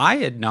 And I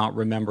had not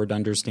remembered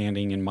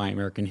understanding in my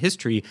American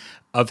history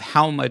of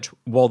how much,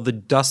 while the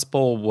Dust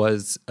Bowl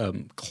was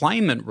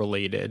climate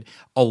related,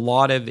 a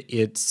lot of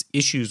its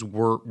issues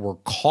were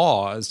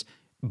caused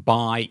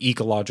by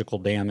ecological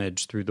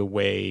damage through the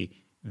way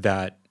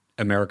that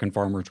American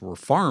farmers were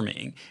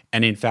farming.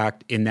 And in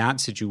fact, in that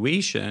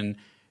situation,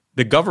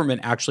 the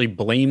government actually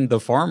blamed the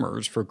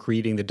farmers for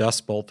creating the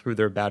Dust Bowl through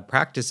their bad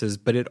practices,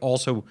 but it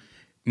also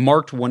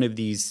marked one of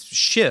these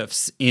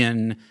shifts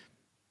in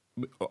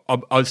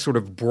a sort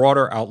of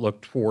broader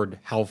outlook toward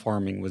how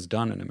farming was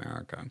done in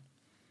America.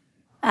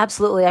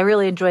 Absolutely. I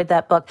really enjoyed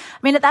that book. I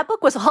mean, that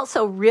book was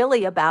also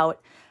really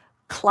about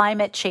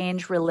climate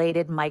change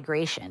related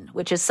migration,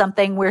 which is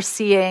something we're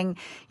seeing,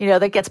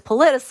 that gets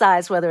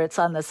politicized, whether it's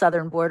on the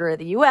southern border of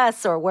the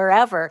U.S. or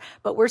wherever,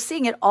 but we're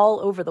seeing it all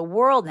over the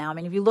world now. I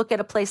mean, if you look at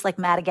a place like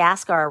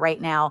Madagascar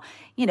right now,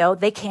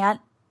 they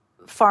can't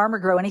farm or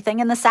grow anything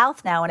in the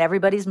south now, and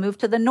everybody's moved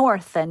to the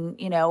north, and,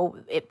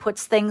 it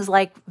puts things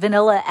like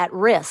vanilla at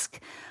risk.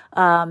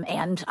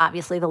 and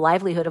obviously the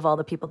livelihood of all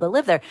the people that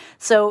live there.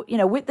 So,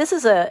 this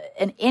is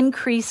an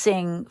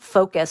increasing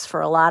focus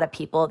for a lot of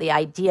people, the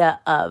idea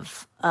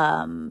of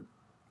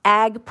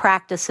ag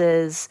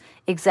practices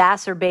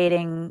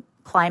exacerbating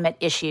climate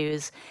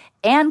issues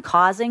and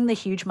causing the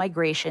huge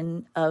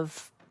migration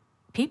of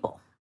people.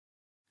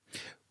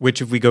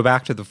 Which, if we go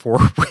back to the Four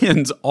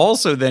Winds,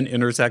 also then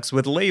intersects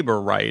with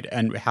labor, right?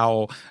 And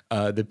how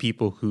the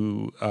people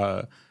who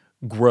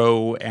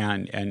grow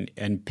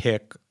and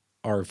pick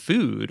our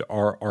food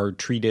are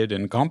treated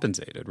and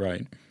compensated,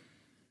 right?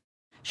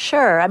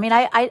 Sure. I mean,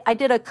 I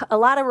did a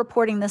lot of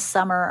reporting this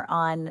summer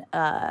on,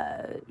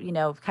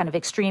 kind of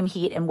extreme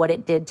heat and what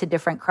it did to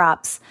different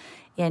crops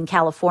in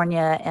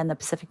California and the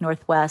Pacific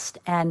Northwest.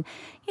 And,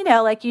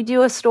 you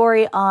do a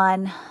story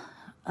on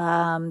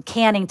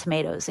canning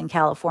tomatoes in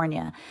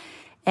California.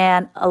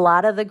 And a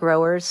lot of the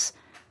growers,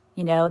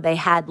 they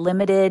had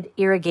limited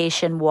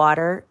irrigation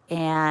water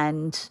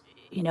and,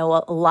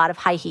 a lot of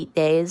high heat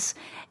days.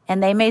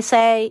 And they may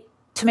say,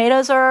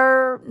 tomatoes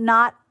are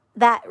not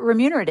that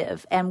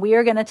remunerative, and we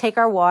are going to take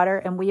our water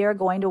and we are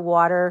going to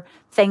water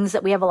things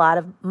that we have a lot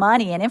of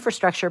money and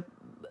infrastructure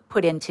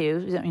put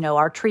into,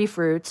 our tree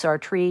fruits, our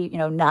tree,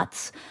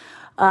 nuts.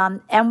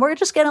 And we're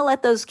just going to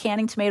let those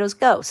canning tomatoes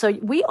go. So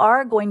we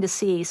are going to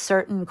see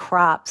certain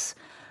crops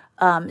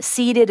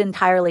seeded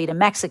entirely to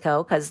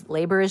Mexico because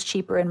labor is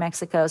cheaper in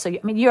Mexico. So,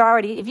 you're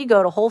already, if you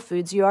go to Whole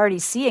Foods, you're already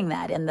seeing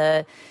that in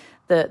the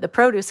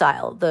produce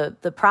aisle.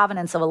 The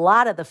provenance of a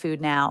lot of the food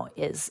now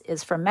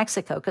is from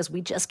Mexico because we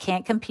just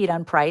can't compete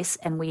on price.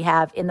 And we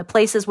have, in the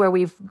places where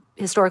we've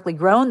historically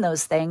grown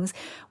those things,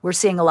 we're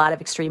seeing a lot of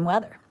extreme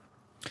weather.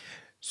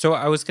 So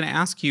I was going to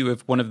ask you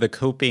if one of the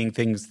coping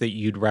things that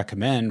you'd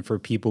recommend for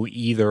people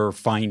either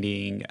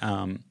finding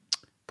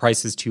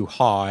prices too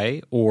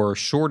high or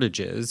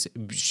shortages,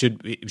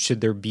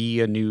 should there be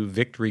a new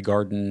Victory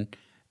Garden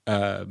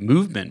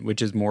movement, which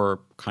is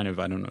more kind of,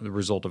 the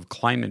result of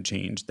climate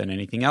change than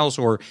anything else,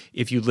 or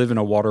if you live in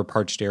a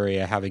water-parched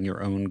area, having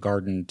your own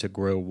garden to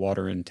grow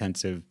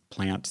water-intensive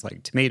plants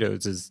like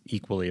tomatoes is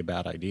equally a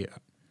bad idea?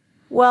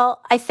 Well,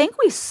 I think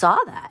we saw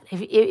that.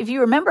 If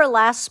you remember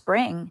last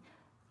spring,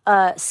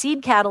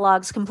 seed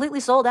catalogs completely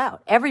sold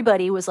out.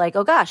 Everybody was like,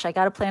 oh gosh, I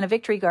got to plant a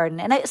Victory Garden.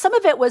 And some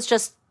of it was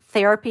just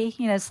therapy.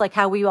 It's like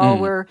how we all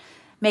were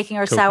making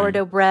our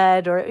sourdough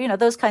bread or,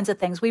 those kinds of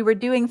things. We were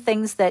doing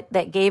things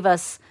that gave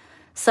us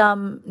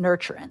some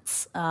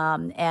nurturance.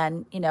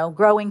 And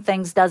growing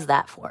things does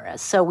that for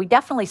us. So we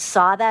definitely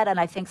saw that. And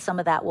I think some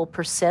of that will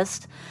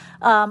persist.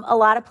 A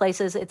lot of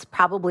places, it's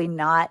probably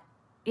not,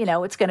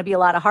 it's going to be a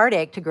lot of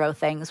heartache to grow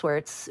things where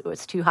it's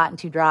too hot and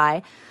too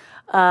dry.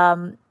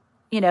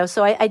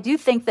 So I do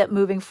think that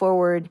moving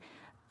forward,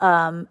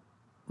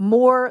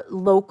 more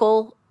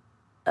local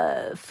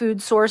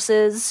food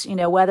sources,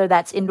 whether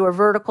that's indoor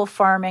vertical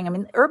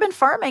farming. Urban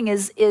farming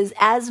is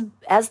as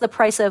the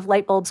price of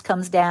light bulbs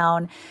comes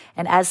down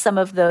and as some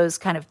of those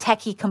kind of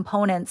techie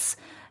components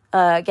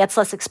gets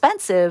less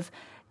expensive,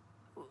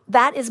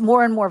 that is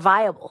more and more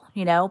viable,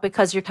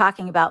 because you're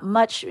talking about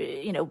much,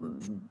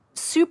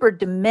 super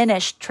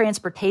diminished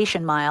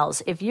transportation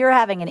miles. If you're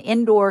having an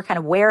indoor kind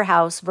of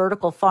warehouse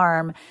vertical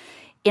farm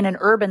in an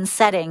urban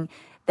setting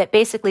that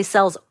basically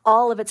sells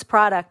all of its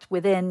product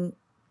within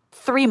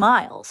 3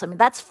 miles.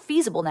 That's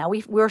feasible now.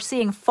 We're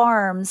seeing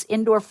farms,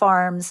 indoor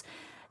farms,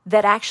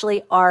 that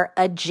actually are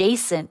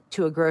adjacent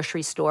to a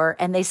grocery store,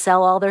 and they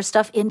sell all their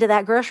stuff into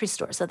that grocery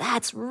store. So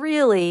that's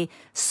really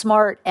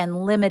smart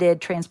and limited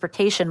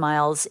transportation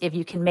miles if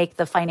you can make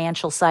the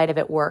financial side of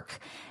it work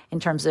in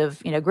terms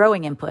of,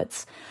 growing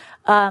inputs.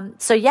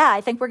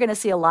 I think we're going to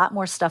see a lot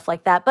more stuff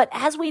like that. But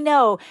as we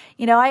know,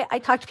 I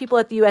talk to people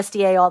at the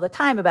USDA all the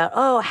time about,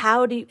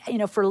 how do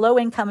you, for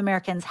low-income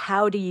Americans,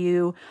 how do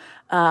you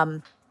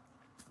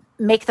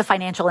make the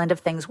financial end of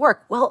things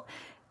work? Well,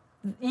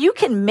 you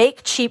can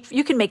make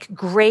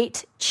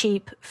great,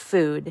 cheap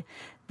food.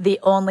 The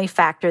only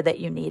factor that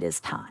you need is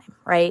time,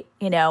 right?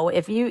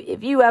 If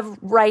you have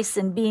rice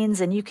and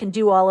beans and you can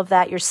do all of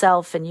that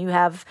yourself and you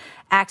have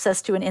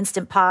access to an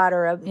Instant Pot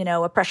or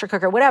a pressure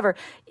cooker, whatever,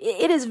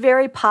 it is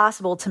very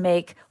possible to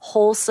make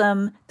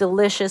wholesome,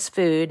 delicious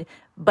food,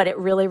 but it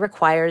really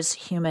requires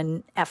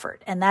human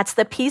effort. And that's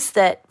the piece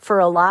that for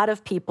a lot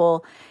of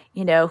people,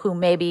 who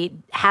maybe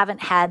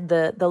haven't had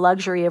the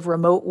luxury of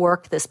remote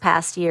work this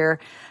past year,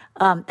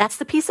 that's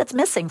the piece that's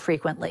missing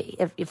frequently.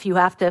 If you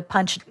have to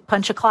punch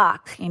a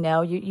clock,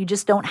 you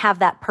just don't have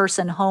that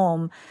person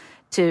home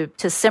to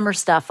simmer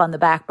stuff on the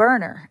back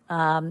burner.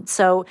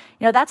 So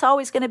that's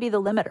always going to be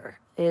the limiter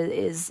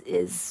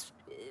is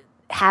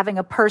having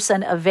a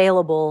person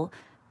available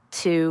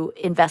to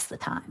invest the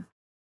time.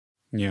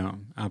 Yeah,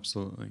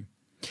 absolutely.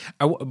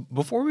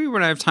 Before we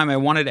run out of time, I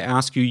wanted to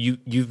ask you,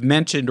 you've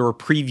mentioned or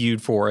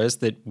previewed for us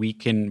that we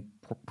can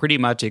pretty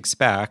much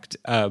expect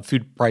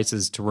food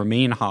prices to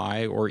remain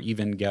high or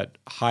even get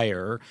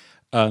higher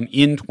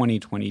in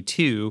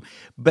 2022.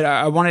 But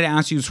I wanted to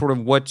ask you sort of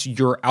what's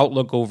your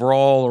outlook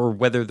overall, or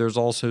whether there's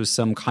also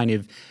some kind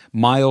of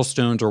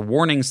milestones or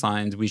warning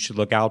signs we should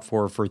look out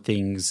for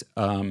things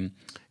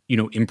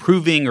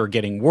improving or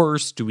getting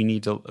worse? Do we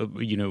need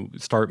to,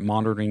 start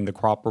monitoring the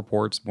crop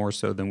reports more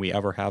so than we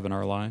ever have in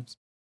our lives?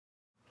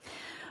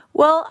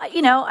 Well, I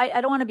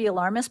don't want to be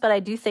alarmist, but I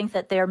do think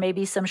that there may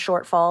be some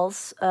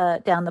shortfalls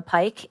down the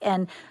pike.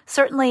 And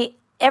certainly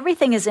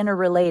everything is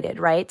interrelated,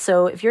 right?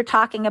 So if you're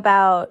talking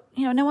about,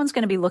 no one's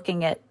going to be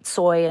looking at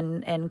soy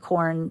and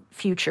corn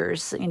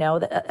futures,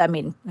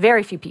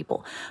 very few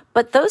people.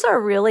 But those are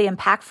really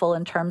impactful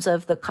in terms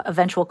of the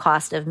eventual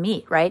cost of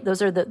meat, right?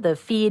 Those are the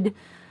feed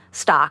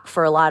stock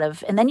for a lot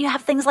of, and then you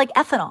have things like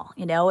ethanol.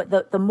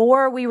 The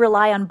more we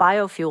rely on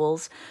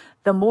biofuels,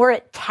 the more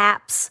it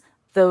taps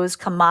those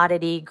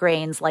commodity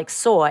grains like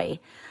soy.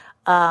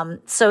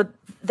 So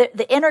the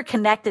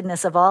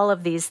interconnectedness of all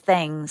of these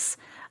things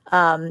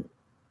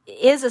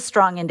is a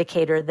strong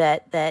indicator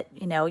that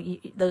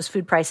those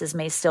food prices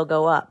may still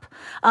go up.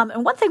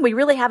 And one thing we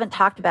really haven't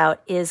talked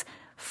about is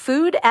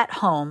food at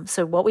home,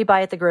 so what we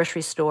buy at the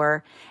grocery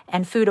store,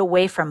 and food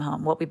away from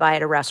home, what we buy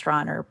at a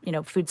restaurant or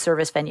food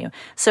service venue.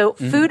 So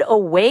food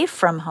away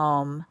from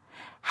home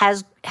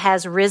has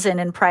risen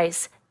in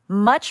price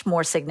much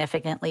more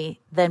significantly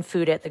than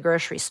food at the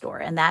grocery store.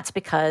 And that's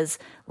because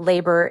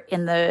labor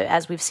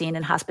as we've seen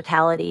in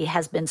hospitality,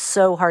 has been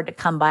so hard to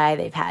come by.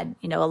 They've had,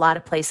 a lot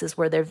of places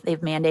where they've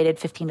mandated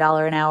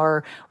 $15 an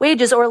hour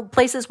wages, or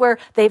places where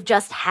they've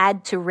just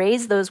had to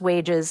raise those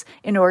wages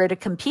in order to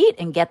compete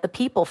and get the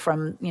people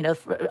from,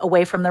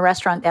 away from the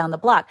restaurant down the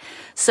block.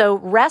 So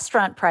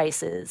restaurant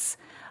prices,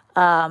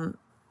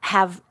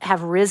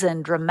 have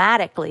risen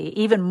dramatically,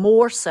 even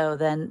more so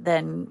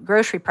than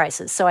grocery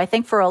prices. So I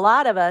think for a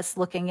lot of us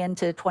looking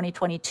into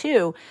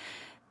 2022,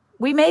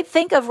 we may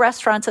think of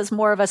restaurants as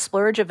more of a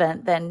splurge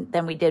event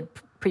than we did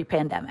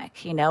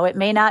pre-pandemic. It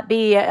may not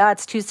be,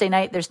 it's Tuesday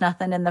night, there's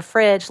nothing in the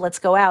fridge, let's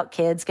go out,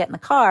 kids, get in the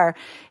car.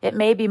 It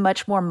may be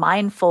much more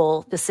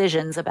mindful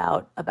decisions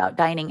about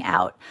dining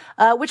out,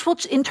 which will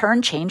in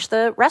turn change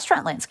the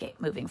restaurant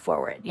landscape moving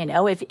forward.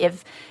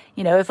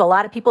 If a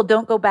lot of people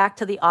don't go back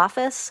to the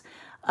office,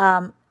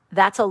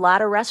 that's a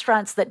lot of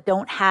restaurants that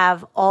don't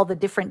have all the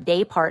different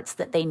day parts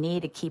that they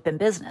need to keep in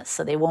business.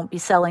 So they won't be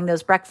selling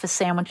those breakfast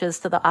sandwiches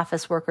to the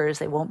office workers.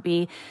 There won't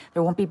be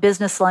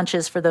business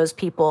lunches for those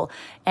people.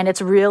 And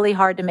it's really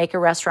hard to make a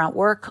restaurant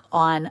work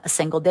on a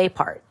single day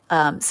part.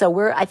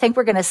 So I think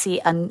we're going to see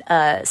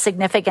a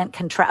significant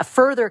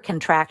further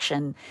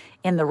contraction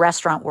in the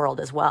restaurant world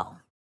as well.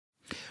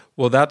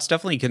 Well, that's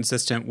definitely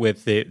consistent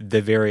with the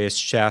various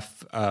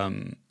chef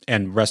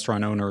and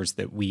restaurant owners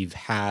that we've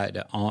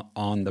had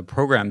on the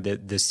program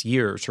this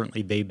year.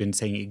 Certainly, they've been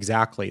saying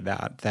exactly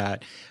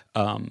that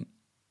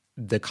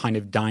the kind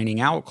of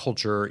dining out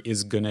culture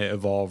is going to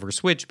evolve or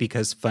switch,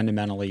 because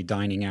fundamentally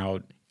dining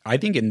out, I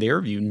think in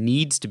their view,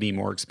 needs to be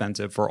more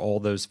expensive for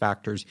all those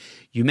factors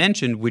you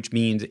mentioned, which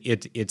means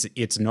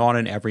it's not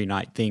an every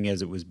night thing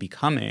as it was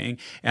becoming.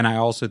 And I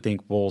also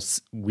think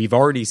we've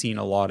already seen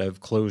a lot of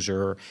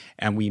closure,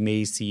 and we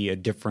may see a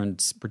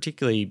difference,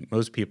 particularly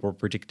most people are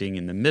predicting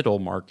in the middle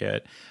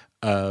market,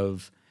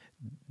 of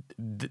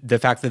the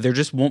fact that there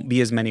just won't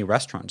be as many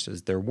restaurants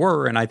as there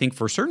were. And I think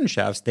for certain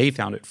chefs, they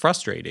found it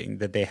frustrating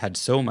that they had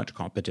so much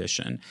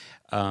competition.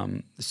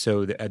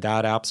 So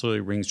that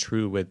absolutely rings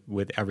true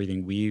with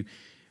everything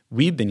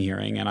we've been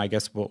hearing. And I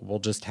guess we'll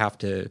just have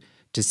to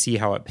see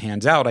how it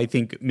pans out. I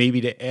think maybe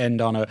to end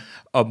on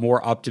a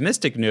more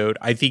optimistic note,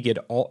 I think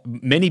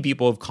many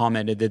people have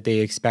commented that they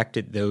expect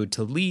it, though,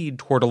 to lead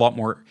toward a lot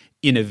more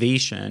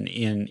innovation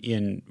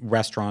in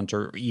restaurants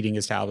or eating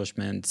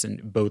establishments,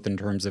 and both in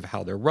terms of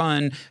how they're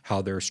run,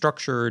 how they're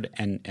structured,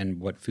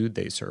 and what food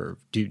they serve.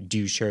 Do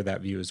you share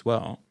that view as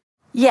well?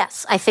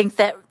 Yes, I think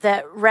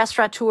that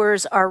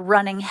restaurateurs are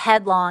running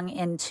headlong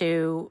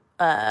into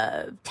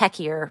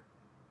techier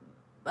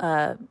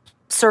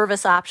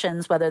service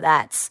options, whether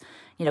that's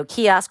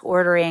kiosk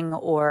ordering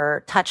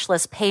or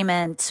touchless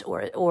payment,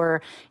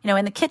 or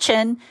in the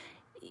kitchen.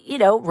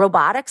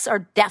 Robotics are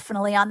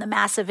definitely on the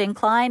massive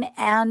incline.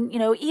 And,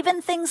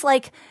 even things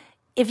like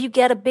if you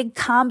get a big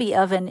combi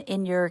oven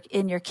in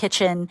your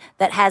kitchen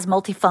that has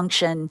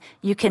multifunction,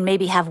 you can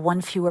maybe have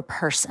one fewer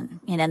person,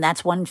 and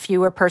that's one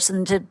fewer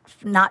person to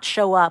not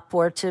show up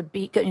or to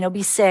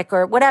be sick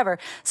or whatever.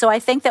 So I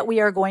think that we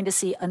are going to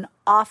see an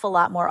awful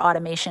lot more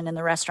automation in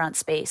the restaurant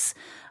space,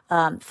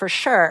 for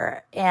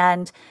sure.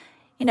 And,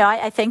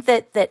 I think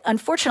that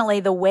unfortunately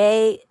the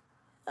way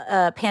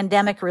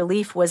pandemic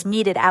relief was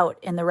meted out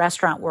in the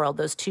restaurant world,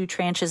 those two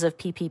tranches of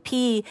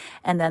PPP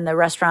and then the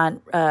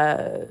restaurant,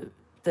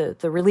 the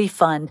relief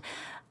fund,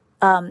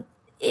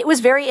 it was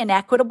very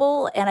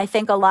inequitable. And I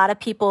think a lot of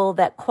people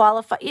that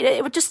qualify,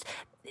 it would just,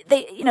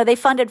 they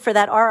funded for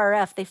that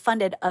RRF, they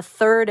funded a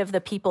third of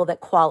the people that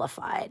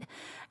qualified.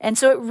 And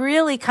so it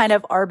really kind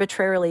of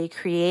arbitrarily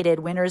created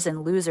winners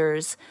and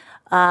losers.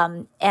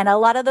 And a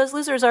lot of those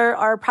losers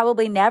are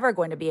probably never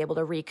going to be able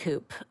to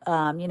recoup.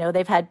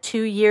 They've had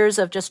 2 years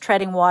of just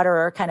treading water,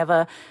 or kind of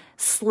a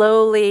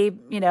slowly,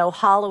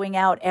 hollowing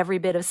out every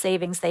bit of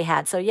savings they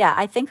had. So yeah,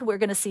 I think we're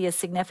going to see a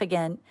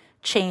significant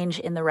change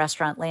in the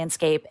restaurant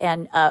landscape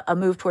and a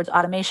move towards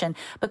automation.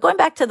 But going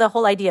back to the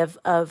whole idea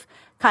of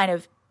kind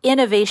of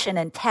innovation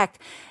and tech,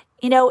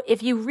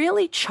 if you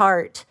really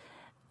chart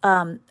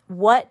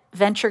what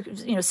venture,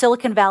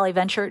 Silicon Valley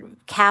venture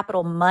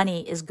capital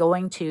money is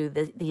going to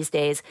these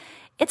days,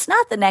 it's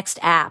not the next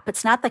app.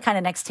 It's not the kind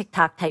of next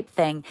TikTok type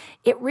thing.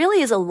 It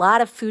really is a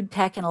lot of food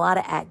tech and a lot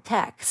of ag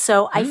tech.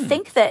 So I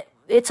think that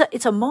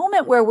it's a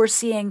moment where we're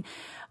seeing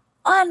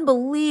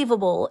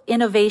unbelievable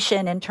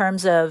innovation in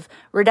terms of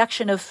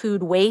reduction of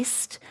food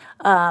waste,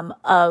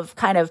 of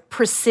kind of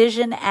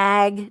precision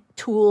ag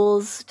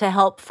tools to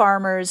help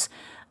farmers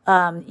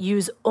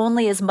use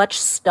only as much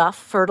stuff,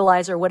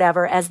 fertilizer,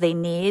 whatever, as they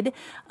need,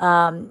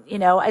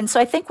 and so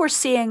I think we're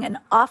seeing an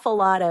awful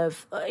lot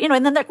of,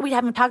 and then we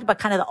haven't talked about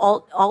kind of the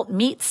alt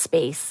meat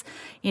space,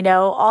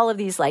 all of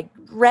these like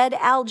red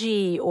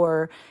algae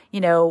or,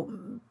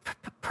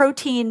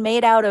 protein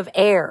made out of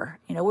air.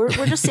 We're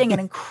just seeing an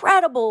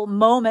incredible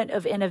moment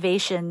of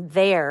innovation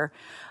there.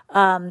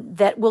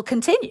 That will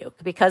continue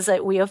because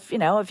we have,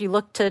 if you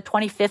look to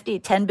 2050,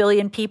 10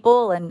 billion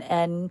people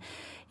and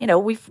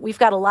we've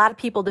got a lot of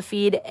people to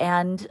feed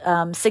and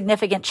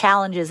significant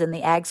challenges in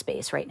the ag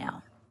space right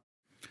now.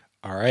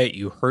 All right,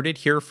 you heard it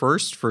here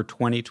first. For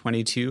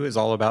 2022 is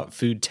all about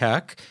food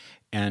tech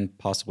and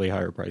possibly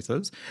higher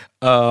prices.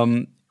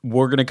 We're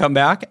going to come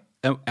back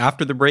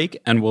after the break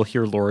and we'll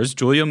hear Laura's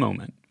Julia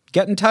moment.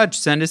 Get in touch,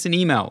 send us an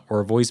email or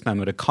a voice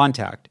memo to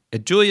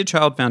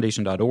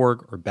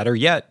contact@juliachildfoundation.org, or better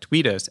yet,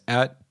 tweet us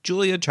at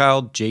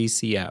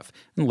JuliaChildJCF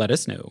and let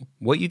us know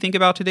what you think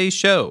about today's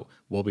show.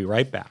 We'll be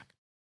right back.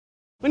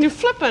 When you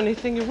flip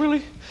anything,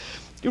 you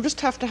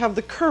just have to have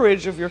the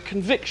courage of your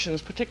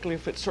convictions, particularly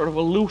if it's sort of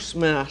a loose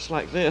mass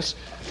like this.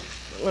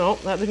 Well,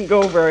 that didn't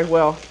go very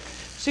well.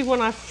 See, when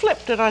I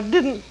flipped it, I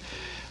didn't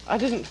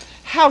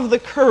have the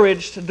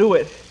courage to do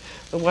it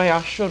the way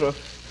I should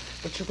have.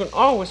 But you can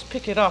always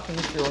pick it up, and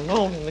if you're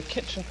alone in the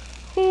kitchen,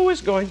 who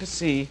is going to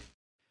see?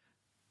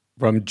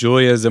 From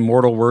Julia's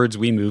immortal words,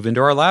 we move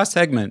into our last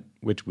segment,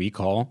 which we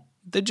call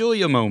the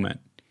Julia moment.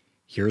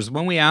 Here's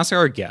when we ask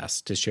our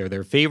guests to share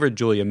their favorite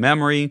Julia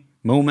memory,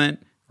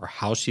 moment, or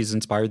how she's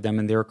inspired them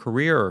in their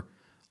career.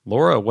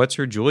 Laura, what's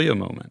your Julia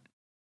moment?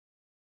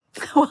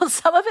 Well,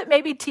 some of it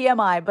may be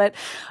TMI, but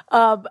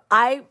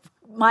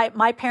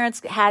my parents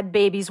had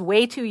babies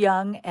way too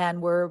young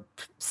and were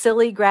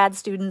silly grad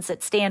students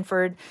at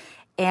Stanford.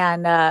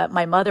 And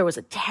my mother was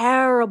a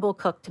terrible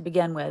cook to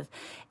begin with.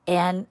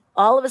 And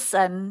all of a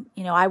sudden,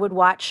 I would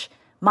watch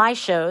my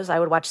shows. I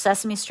would watch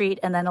Sesame Street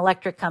and then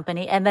Electric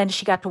Company. And then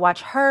she got to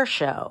watch her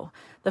show,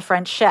 The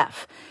French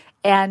Chef.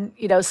 And,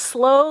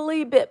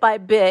 slowly, bit by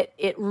bit,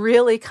 it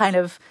really kind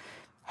of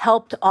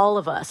helped all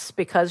of us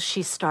because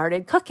she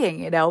started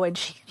cooking, and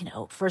she,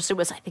 first I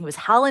think it was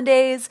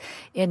hollandaise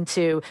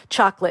into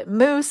chocolate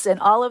mousse and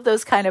all of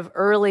those kind of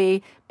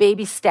early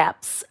baby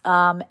steps.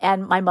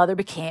 And my mother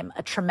became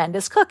a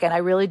tremendous cook. And I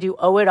really do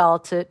owe it all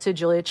to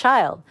Julia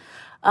Child.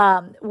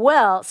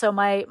 So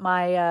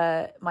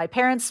my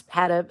parents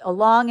had a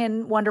long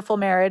and wonderful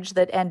marriage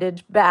that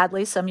ended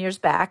badly some years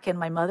back, and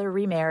my mother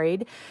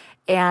remarried,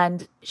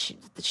 and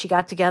she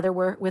got together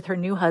with her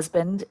new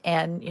husband,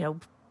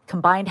 and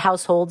combined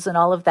households and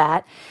all of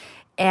that.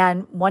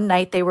 And one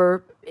night they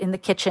were in the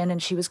kitchen,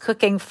 and she was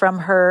cooking from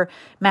her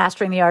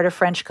Mastering the Art of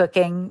French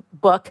Cooking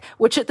book,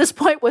 which at this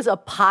point was a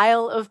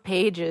pile of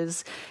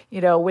pages,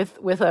 with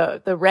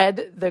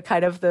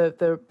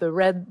the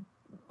red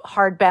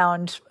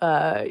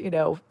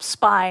hardbound,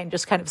 spine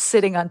just kind of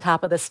sitting on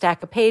top of the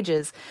stack of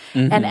pages.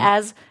 Mm-hmm. And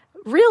as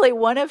really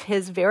one of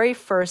his very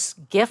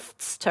first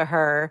gifts to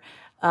her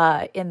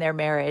in their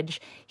marriage,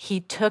 he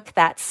took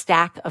that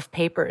stack of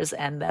papers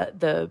and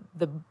the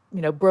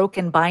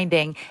broken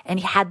binding, and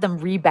he had them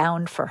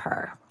rebound for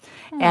her.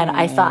 And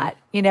I thought,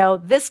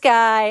 this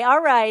guy,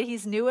 all right,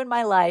 he's new in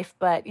my life,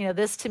 but,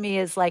 this to me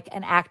is like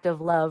an act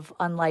of love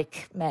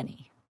unlike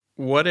many.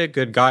 What a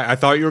good guy. I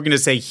thought you were going to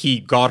say he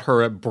got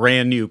her a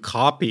brand new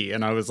copy,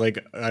 and I was like,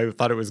 I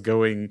thought it was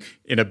going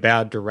in a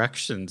bad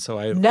direction. So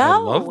I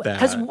love that.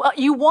 Because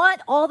you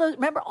want all the,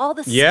 remember all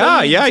the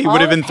Yeah, stains, you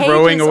would have been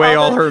pages,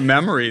 all her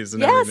memories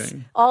and yes,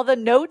 everything. All the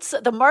notes,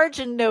 the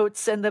margin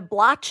notes and the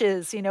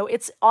blotches,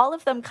 it's all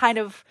of them kind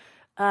of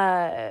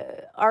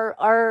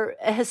are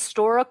a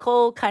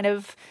historical kind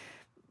of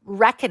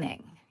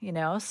reckoning,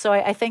 So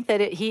I think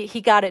that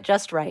he got it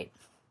just right.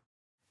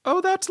 Oh,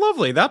 that's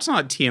lovely. That's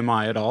not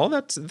TMI at all.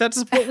 That's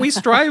what we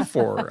strive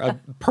for,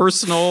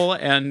 personal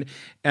and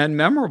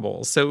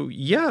memorable. So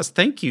yes,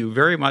 thank you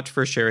very much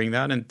for sharing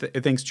that, and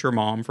thanks to your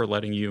mom for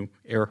letting you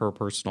air her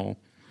personal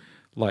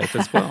life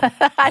as well.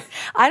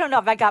 I don't know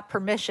if I got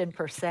permission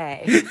per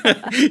se.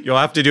 You'll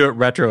have to do it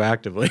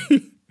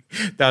retroactively.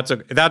 That's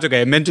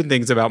okay. I mention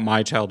things about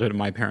my childhood and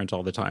my parents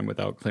all the time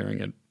without clearing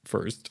it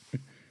first.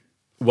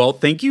 Well,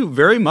 thank you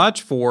very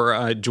much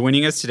for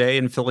joining us today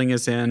and filling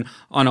us in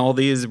on all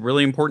these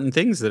really important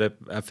things that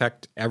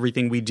affect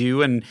everything we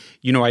do. And,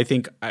 I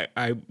think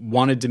I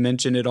wanted to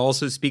mention it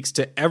also speaks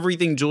to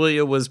everything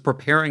Julia was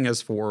preparing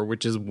us for,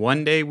 which is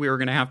one day we are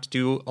going to have to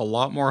do a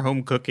lot more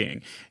home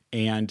cooking.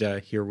 And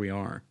here we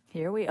are.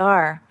 Here we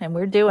are, and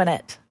we're doing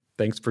it.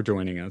 Thanks for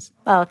joining us.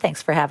 Oh,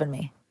 thanks for having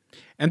me.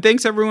 And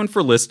thanks everyone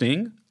for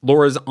listening.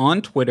 Laura's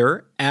on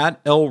Twitter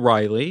at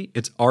Reiley.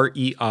 It's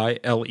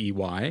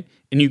Reiley.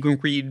 And you can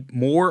read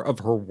more of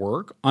her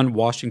work on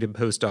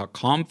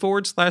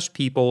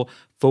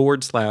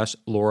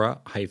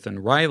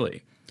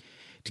WashingtonPost.com/people/Laura-Reiley.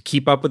 To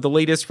keep up with the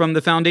latest from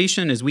the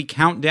Foundation as we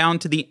count down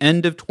to the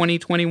end of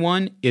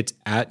 2021, it's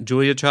at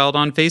Julia Child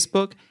on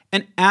Facebook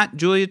and at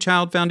Julia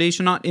Child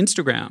Foundation on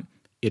Instagram.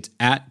 It's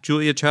at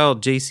Julia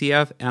Child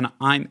JCF, and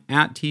I'm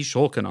at T.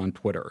 Shulkin on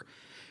Twitter.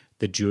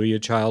 The Julia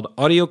Child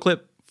audio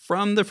clip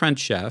from The French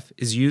Chef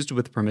is used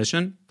with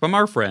permission from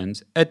our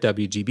friends at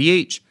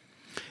WGBH.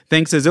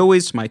 Thanks as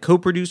always to my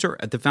co-producer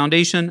at the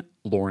Foundation,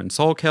 Lauren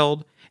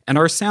Salkeld, and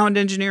our sound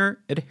engineer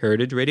at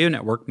Heritage Radio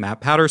Network,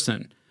 Matt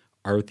Patterson.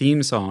 Our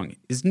theme song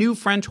is New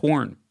French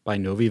Horn by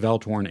Novi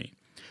Valtorni.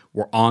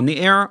 We're on the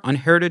air on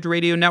Heritage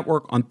Radio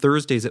Network on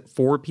Thursdays at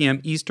 4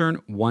 p.m.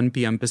 Eastern, 1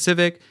 p.m.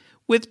 Pacific,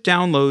 with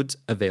downloads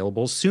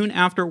available soon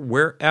after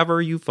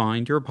wherever you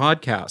find your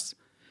podcasts.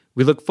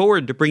 We look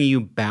forward to bringing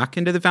you back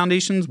into the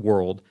Foundation's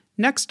world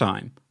next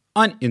time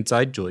on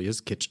Inside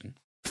Julia's Kitchen.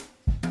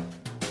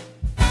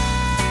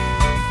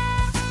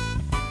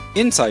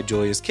 Inside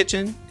Julia's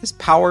Kitchen is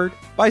powered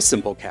by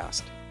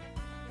Simplecast.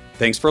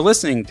 Thanks for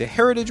listening to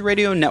Heritage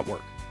Radio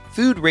Network,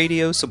 food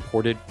radio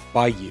supported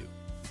by you.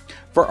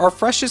 For our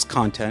freshest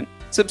content,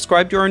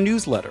 subscribe to our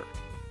newsletter.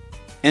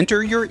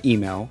 Enter your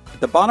email at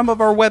the bottom of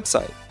our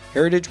website,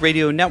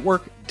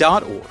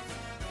 heritageradionetwork.org.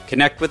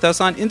 Connect with us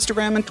on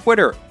Instagram and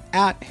Twitter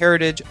at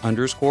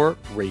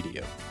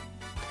heritage_radio.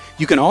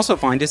 You can also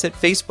find us at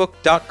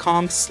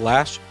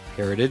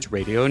facebook.com/Heritage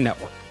Radio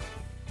Network.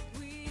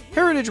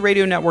 Heritage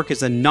Radio Network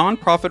is a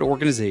nonprofit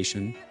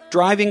organization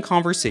driving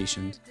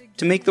conversations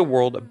to make the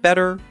world a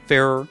better,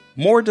 fairer,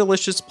 more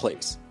delicious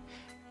place.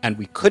 And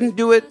we couldn't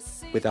do it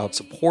without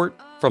support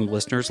from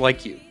listeners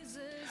like you.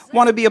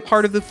 Want to be a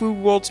part of the food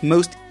world's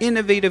most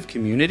innovative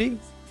community?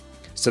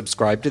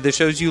 Subscribe to the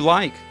shows you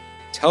like,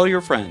 tell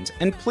your friends,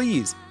 and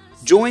please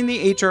join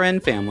the HRN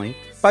family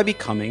by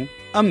becoming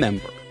a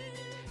member.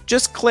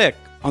 Just click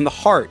on the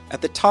heart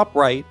at the top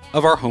right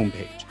of our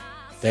homepage.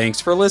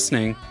 Thanks for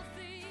listening.